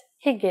just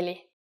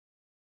hyggelig.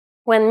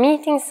 When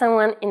meeting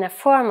someone in a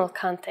formal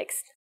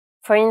context,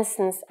 for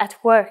instance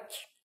at work,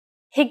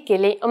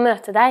 hyggelig å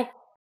møte deg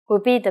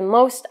would be the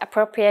most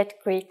appropriate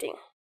greeting.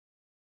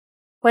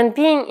 When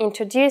being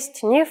introduced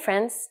to new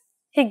friends,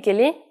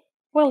 hyggelig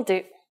will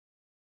do.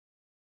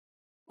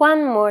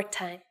 One more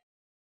time.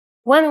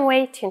 One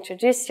way to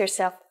introduce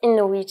yourself in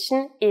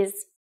Norwegian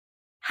is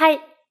Hei,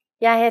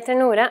 jeg heter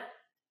Nora.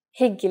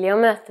 Hyggelig å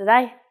møte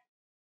deg.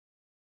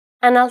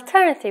 An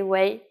alternative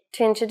way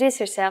to introduce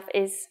yourself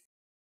is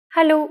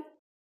Hallo,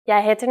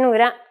 jeg heter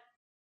Nora.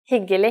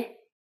 Hyggelig.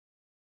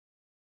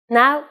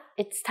 Now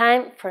it's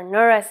time for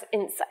Nora's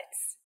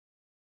insights.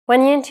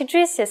 When you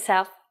introduce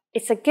yourself,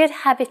 it's a good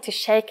habit to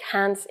shake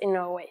hands in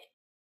Norway.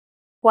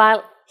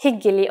 While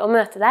hyggelig å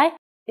møte deg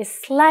is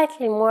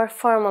slightly more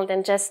formal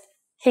than just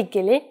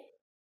hyggelig,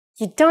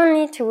 you don't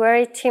need to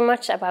worry too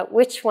much about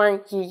which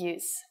one you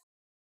use.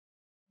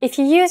 If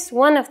you use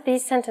one of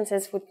these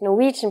sentences with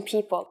Norwegian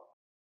people,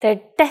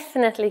 they're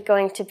definitely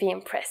going to be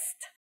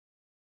impressed.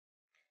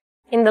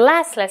 In the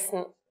last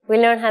lesson, we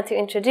learned how to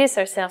introduce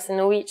ourselves in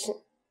Norwegian.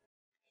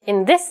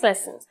 In this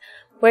lesson,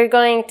 we're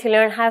going to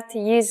learn how to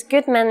use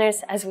good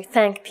manners as we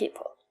thank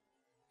people.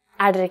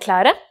 Er dere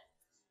klare?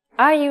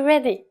 Are you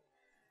ready?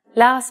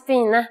 La oss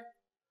begynne.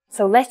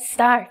 So let's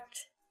start.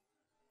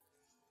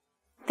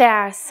 There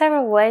are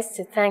several ways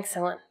to thank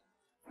someone.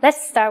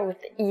 Let's start with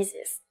the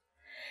easiest.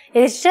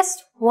 It is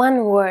just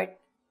one word.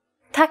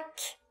 Takk.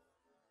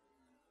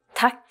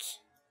 Takk.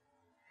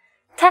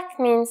 Takk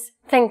means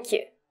thank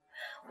you.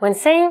 When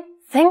saying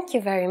thank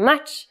you very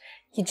much,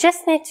 you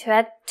just need to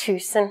add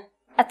tusen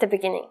at the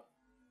beginning.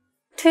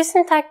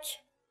 Tusen takk.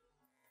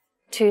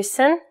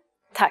 Tusen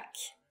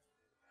takk.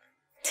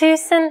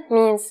 Tusen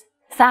means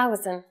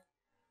 1,000.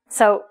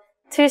 So,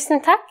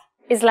 tusen takk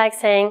is like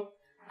saying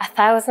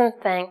 1,000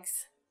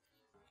 thanks.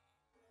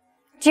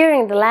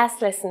 During the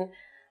last lesson,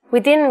 we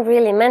didn't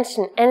really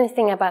mention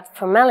anything about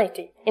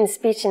formality in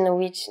speech in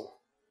Norwegian.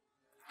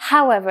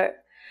 However,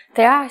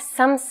 there are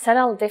some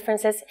subtle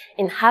differences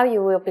in how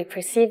you will be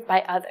perceived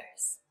by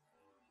others.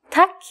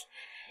 Takk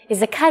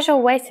is a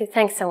casual way to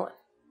thank someone.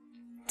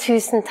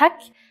 Tusen takk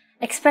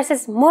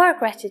expresses more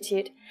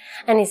gratitude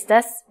and is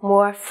thus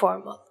more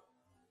formal.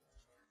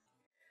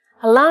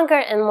 A longer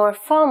and more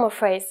formal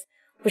phrase,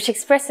 which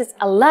expresses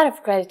a lot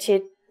of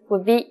gratitude,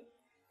 would be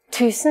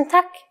Tusen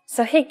takk,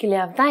 så hyggelig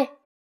av deg.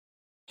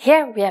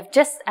 Here we have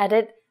just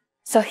added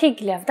så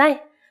hyggelig av deg,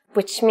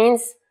 which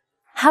means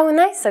how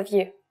nice of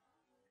you.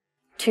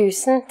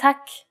 Tusen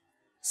takk,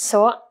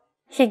 så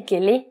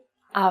hyggelig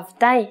av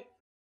deg.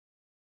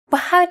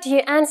 But how do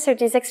you answer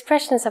these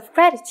expressions of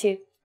gratitude?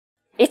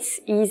 It's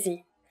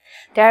easy.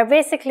 There are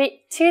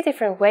basically 2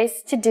 different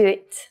ways to do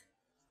it.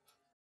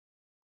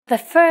 The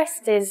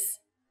first is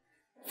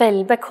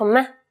vel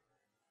bekomme.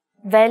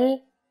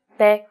 Vel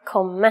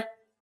bekomme.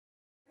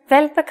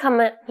 Vel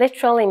bekomme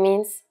literally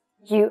means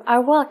you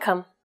are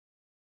welcome.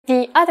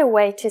 The other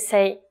way to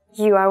say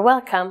you are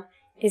welcome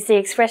is the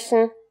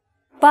expression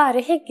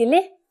bare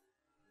hyggelig.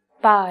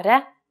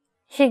 Bare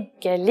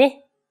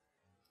hyggelig.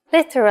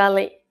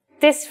 Literally,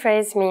 this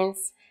phrase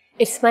means,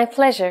 it's my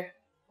pleasure,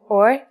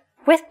 or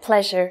with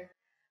pleasure,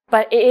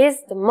 but it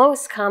is the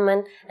most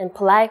common and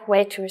polite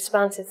way to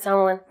respond to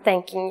someone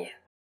thanking you.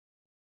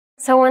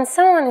 So when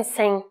someone is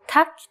saying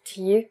tack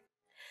to you,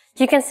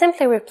 you can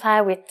simply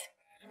reply with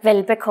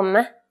vel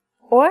bekomme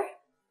or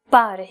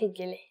bare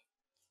hyggelig.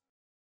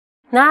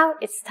 Now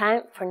it's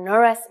time for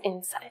Nora's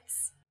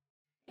insights.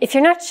 If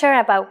you're not sure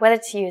about whether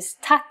to use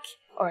tack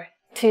or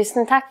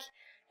tusen takk,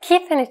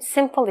 keeping it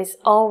simple is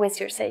always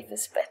your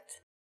safest bet.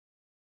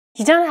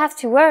 You don't have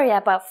to worry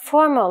about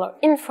formal or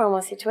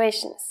informal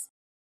situations.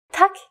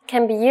 Takk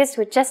can be used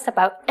with just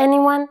about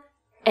anyone,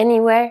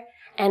 anywhere,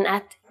 and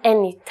at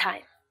any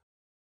time.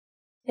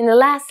 In the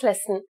last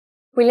lesson,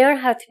 we learned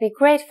how to be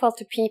grateful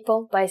to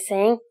people by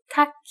saying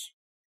takk.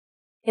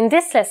 In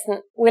this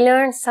lesson, we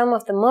learned some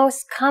of the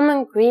most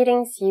common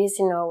greetings used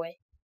in Norway.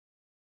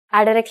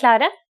 Er dere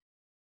klare?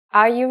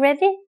 Are you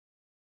ready?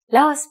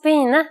 La oss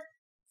begynne!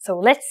 So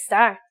let's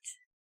start.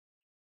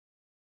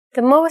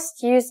 The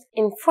most used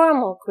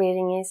informal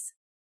greeting is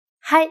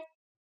hei.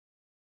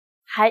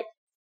 Hei.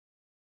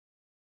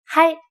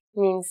 Hei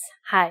means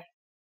hi.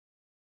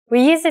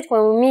 We use it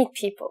when we meet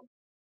people.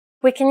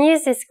 We can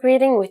use this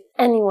greeting with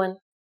anyone.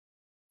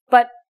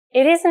 But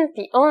it isn't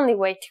the only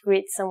way to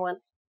greet someone.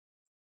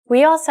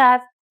 We also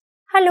have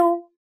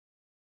hallo.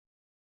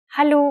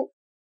 Hallo,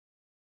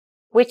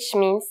 which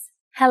means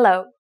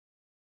hello.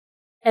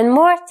 And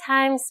more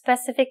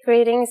time-specific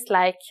greetings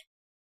like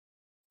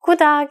god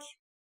dag.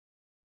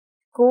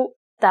 God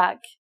dag.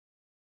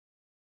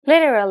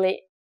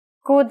 Literally,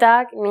 god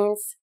dag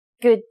means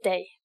good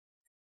day.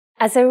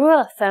 As a rule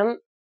of thumb,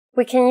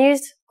 we can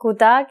use god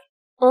dag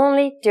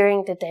only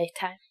during the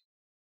daytime,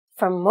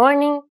 from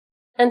morning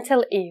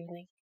until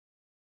evening.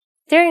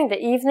 During the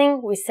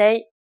evening, we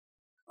say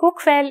god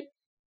kveld.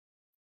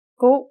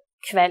 God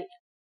kveld.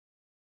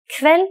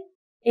 Kveld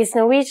is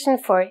Norwegian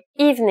for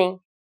evening.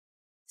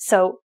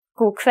 So,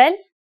 god kveld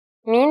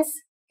means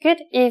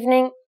good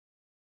evening.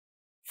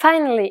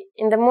 Finally,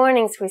 in the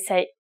mornings we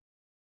say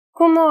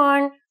god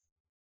morgen.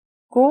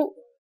 God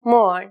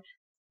morgen,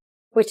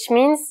 which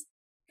means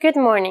good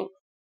morning.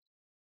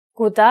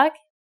 God dag,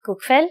 god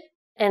kveld,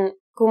 and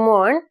god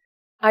morgen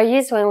are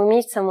used when we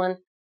meet someone,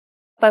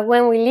 but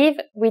when we leave,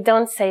 we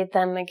don't say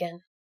them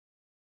again.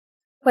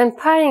 When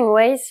parting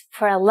ways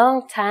for a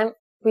long time,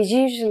 we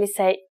usually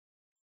say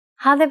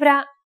ha det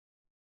bra.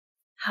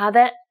 Ha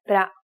det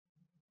bra.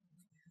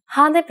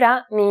 Ha det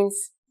bra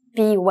means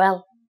be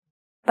well,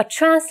 but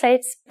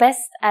translates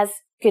best as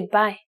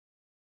goodbye.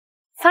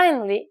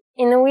 Finally,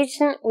 in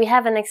Norwegian, we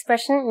have an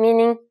expression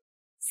meaning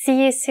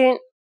see you soon.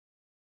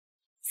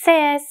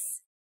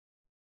 Ses.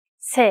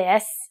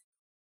 Ses.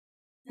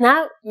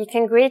 Now you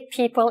can greet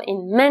people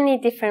in many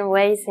different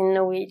ways in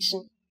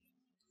Norwegian.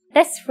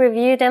 Let's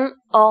review them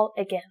all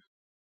again.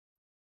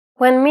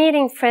 When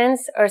meeting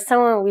friends or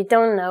someone we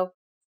don't know,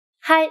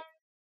 hei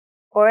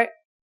or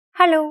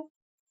hallo.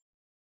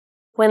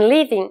 When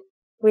leaving,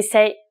 we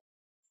say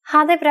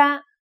ha det bra.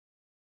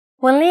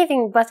 When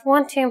leaving but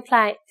want to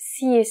imply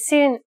see you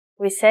soon,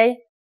 we say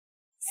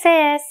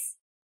ses.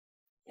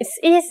 It's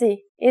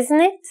easy,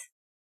 isn't it?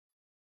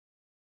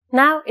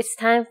 Now it's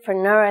time for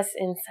Nora's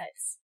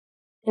insights.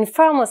 In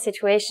formal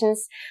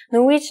situations,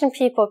 Norwegian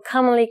people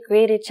commonly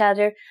greet each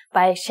other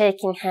by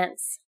shaking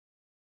hands.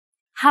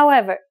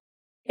 However,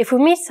 if we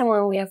meet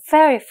someone we are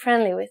very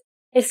friendly with,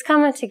 it's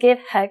common to give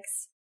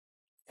hugs.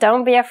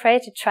 Don't be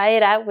afraid to try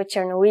it out with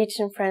your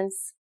Norwegian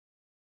friends.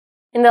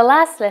 In the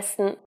last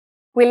lesson,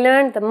 we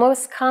learned the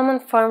most common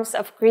forms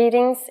of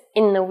greetings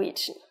in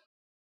Norwegian.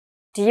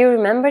 Do you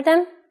remember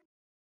them?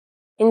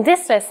 In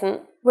this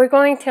lesson, we're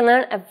going to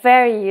learn a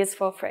very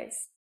useful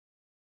phrase.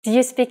 Do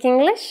you speak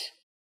English?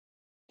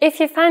 If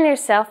you find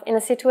yourself in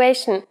a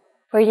situation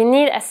where you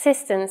need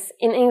assistance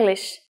in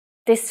English,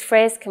 this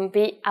phrase can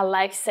be a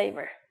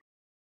lifesaver.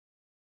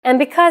 And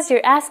because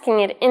you're asking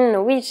it in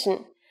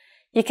Norwegian,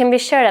 you can be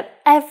sure that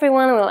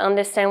everyone will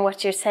understand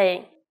what you're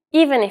saying,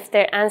 even if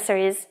their answer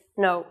is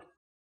no.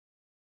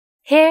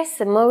 Here's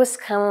the most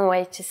common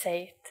way to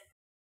say it.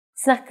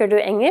 Snakker du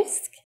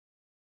engelsk?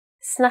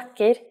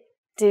 Snakker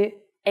du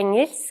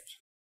engelsk?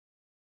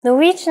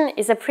 Norwegian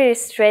is a pretty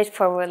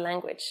straightforward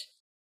language.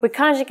 We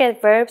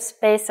conjugate verbs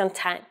based on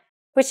time,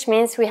 which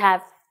means we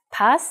have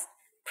past,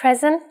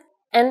 present,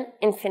 and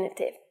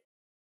infinitive.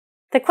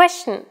 The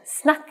question,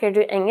 snakker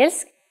du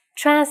engelsk,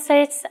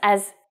 translates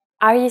as,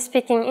 are you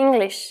speaking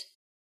English?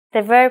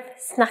 The verb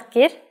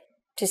snakker,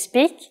 to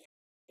speak,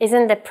 is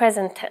in the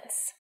present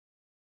tense.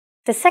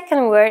 The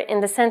second word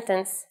in the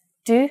sentence,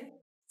 du,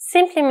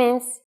 simply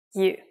means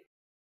you.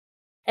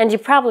 And you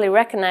probably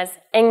recognize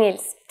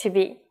engelsk to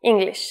be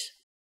English.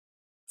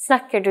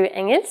 Snakker du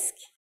engelsk?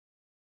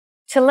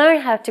 To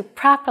learn how to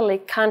properly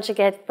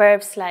conjugate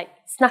verbs like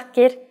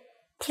snakker,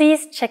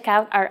 please check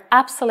out our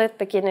Absolute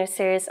Beginner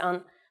series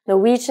on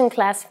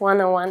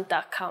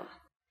NorwegianClass101.com.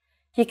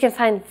 You can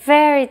find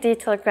very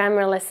detailed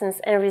grammar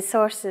lessons and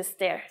resources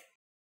there.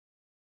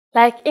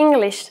 Like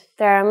English,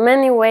 there are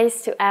many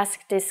ways to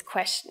ask this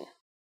question.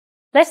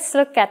 Let's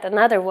look at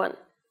another one.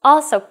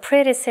 also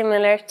pretty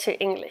similar to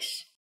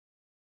English.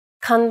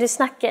 Kan du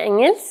snakke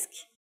engelsk?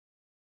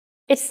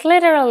 It's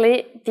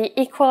literally the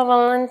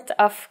equivalent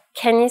of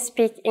can you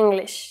speak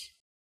English?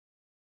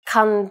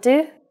 Kan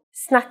du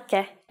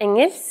snakke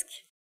engelsk?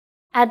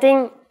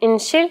 Adding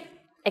unnskyld,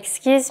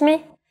 excuse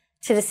me,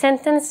 to the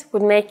sentence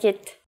would make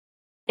it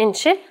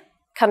unnskyld,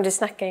 kan du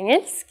snakke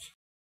engelsk?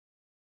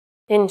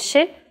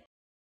 Unnskyld,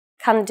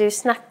 kan du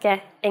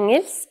snakke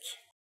engelsk?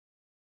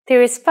 The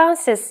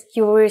responses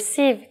you will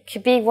receive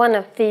could be one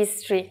of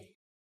these three.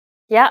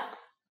 Ja,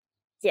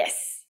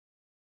 yes,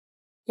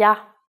 ja.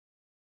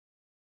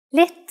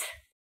 Litt,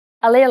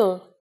 a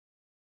little,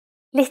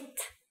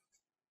 litt.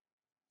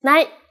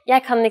 Nei,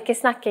 jeg kan ikke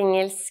snakke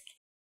engelsk.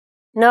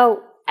 No,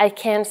 I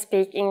can't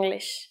speak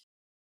English.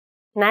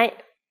 Nei,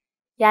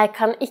 jeg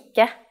kan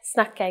ikke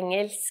snakke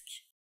engelsk.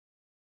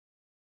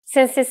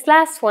 Since this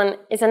last one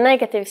is a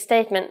negative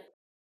statement,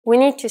 we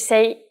need to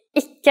say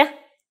ikke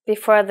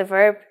before the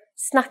verb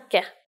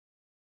snakke.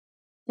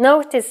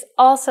 Notice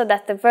also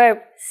that the verb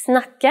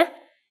snakke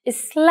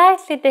is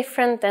slightly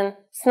different than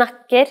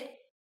snakker.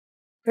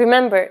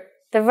 Remember,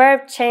 the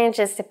verb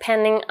changes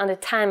depending on the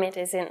time it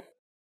is in.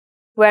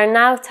 We are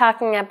now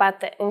talking about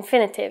the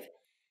infinitive,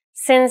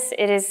 since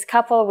it is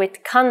coupled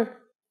with kan,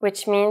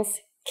 which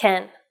means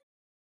can.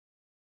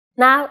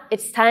 Now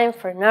it's time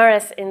for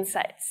Nora's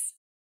insights.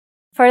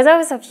 For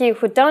those of you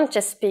who don't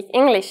just speak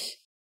English,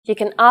 you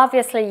can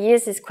obviously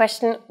use this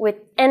question with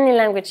any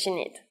language you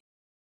need.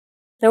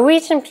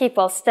 Norwegian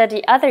people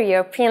study other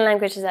European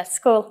languages at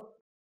school,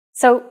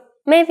 so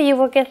maybe you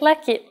will get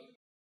lucky.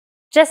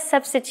 Just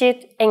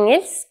substitute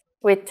engelsk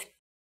with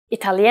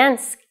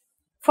italiensk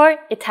for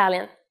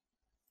Italian,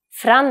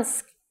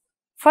 fransk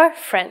for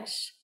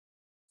French,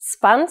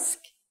 spansk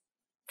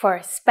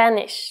for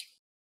Spanish,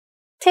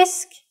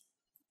 tysk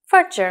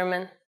for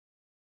German.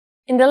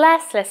 In the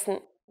last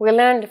lesson, we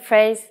learned the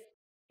phrase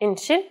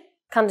unnskyld,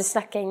 kan du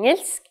snakke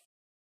engelsk?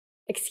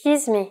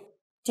 Excuse me,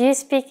 do you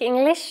speak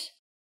English?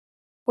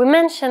 We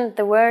mentioned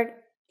the word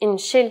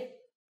unnskyld,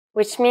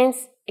 which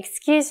means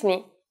excuse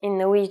me in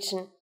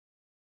Norwegian.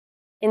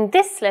 In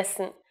this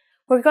lesson,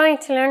 we're going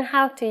to learn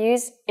how to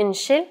use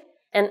unnskyld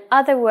and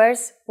other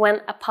words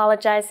when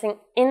apologizing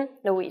in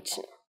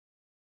Norwegian.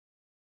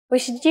 We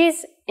should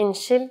use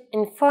unnskyld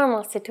in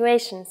formal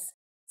situations,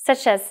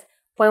 such as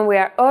when we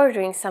are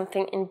ordering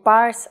something in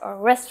bars or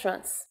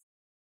restaurants.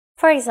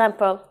 For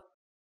example,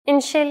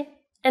 unnskyld,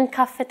 en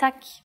kaffe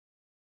takk.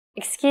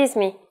 Excuse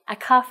me, a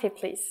coffee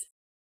please.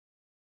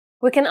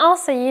 We can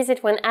also use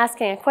it when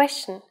asking a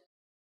question.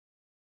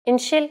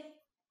 Unnskyld,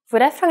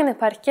 hvor er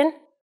Frognerparken?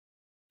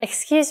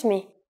 Excuse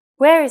me,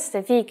 where is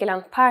the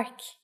Vigeland Park?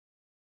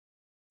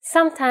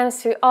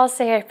 Sometimes we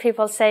also hear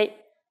people say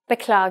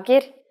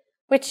beklager,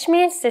 which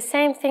means the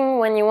same thing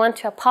when you want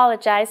to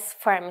apologize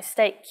for a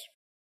mistake.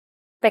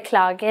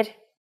 Beklager.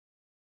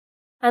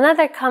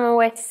 Another common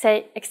way to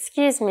say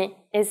excuse me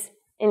is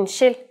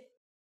unnskyld.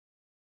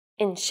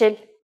 Unnskyld.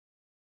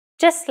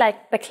 Just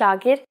like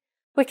beklager,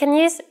 we can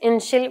use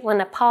unnskyld when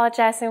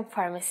apologizing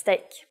for a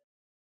mistake.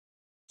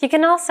 You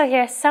can also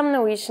hear some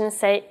Norwegians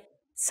say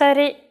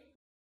sorry,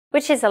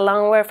 which is a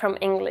long word from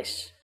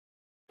English.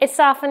 It's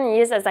often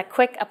used as a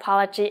quick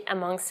apology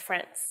amongst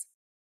friends.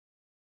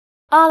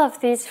 All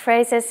of these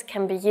phrases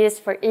can be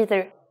used for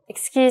either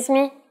excuse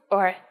me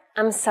or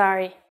I'm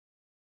sorry.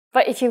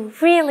 But if you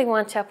really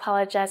want to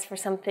apologize for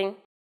something,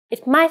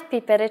 it might be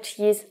better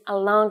to use a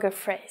longer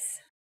phrase.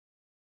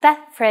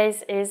 That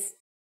phrase is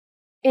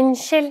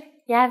unnskyld,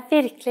 jeg er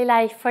virkelig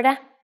lei for det.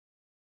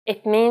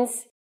 It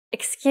means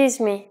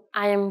excuse me,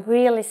 I am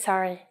really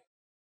sorry,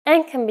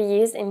 and can be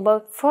used in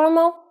both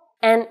formal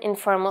and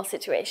informal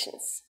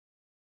situations.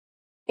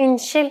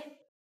 Unnskyld,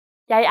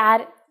 jeg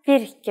er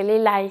virkelig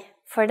lei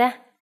for det.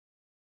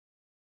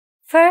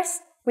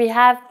 First, we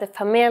have the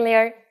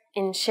familiar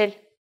unnskyld.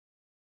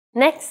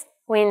 Next,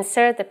 we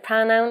insert the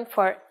pronoun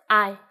for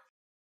I,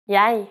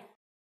 jeg.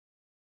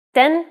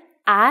 Then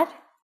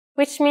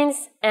which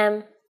means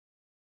am.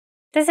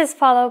 This is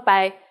followed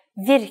by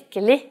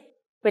virkelig,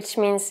 which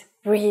means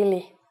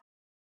really.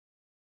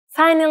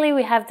 Finally,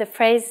 we have the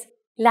phrase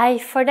lei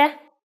for det,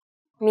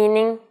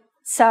 meaning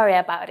sorry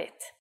about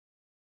it.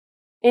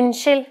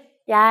 Unnskyld,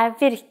 jeg er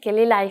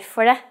virkelig lei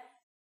for det.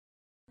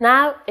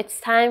 Now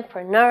it's time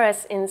for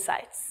Nora's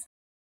insights.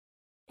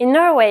 In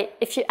Norway,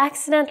 if you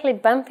accidentally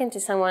bump into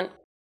someone,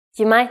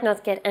 you might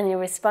not get any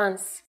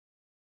response.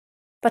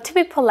 But to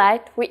be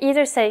polite, we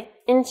either say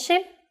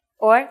unnskyld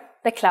or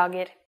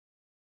beklager.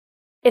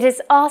 It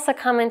is also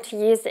common to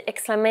use the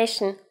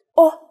exclamation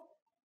 «Å»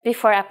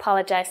 before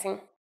apologizing.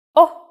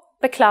 «Å,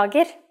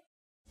 beklager».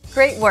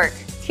 Great work!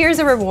 Here's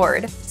a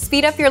reward.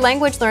 Speed up your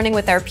language learning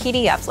with our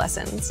PDF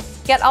lessons.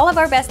 Get all of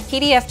our best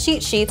PDF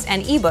cheat sheets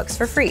and ebooks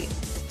for free.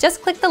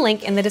 Just click the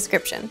link in the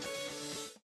description.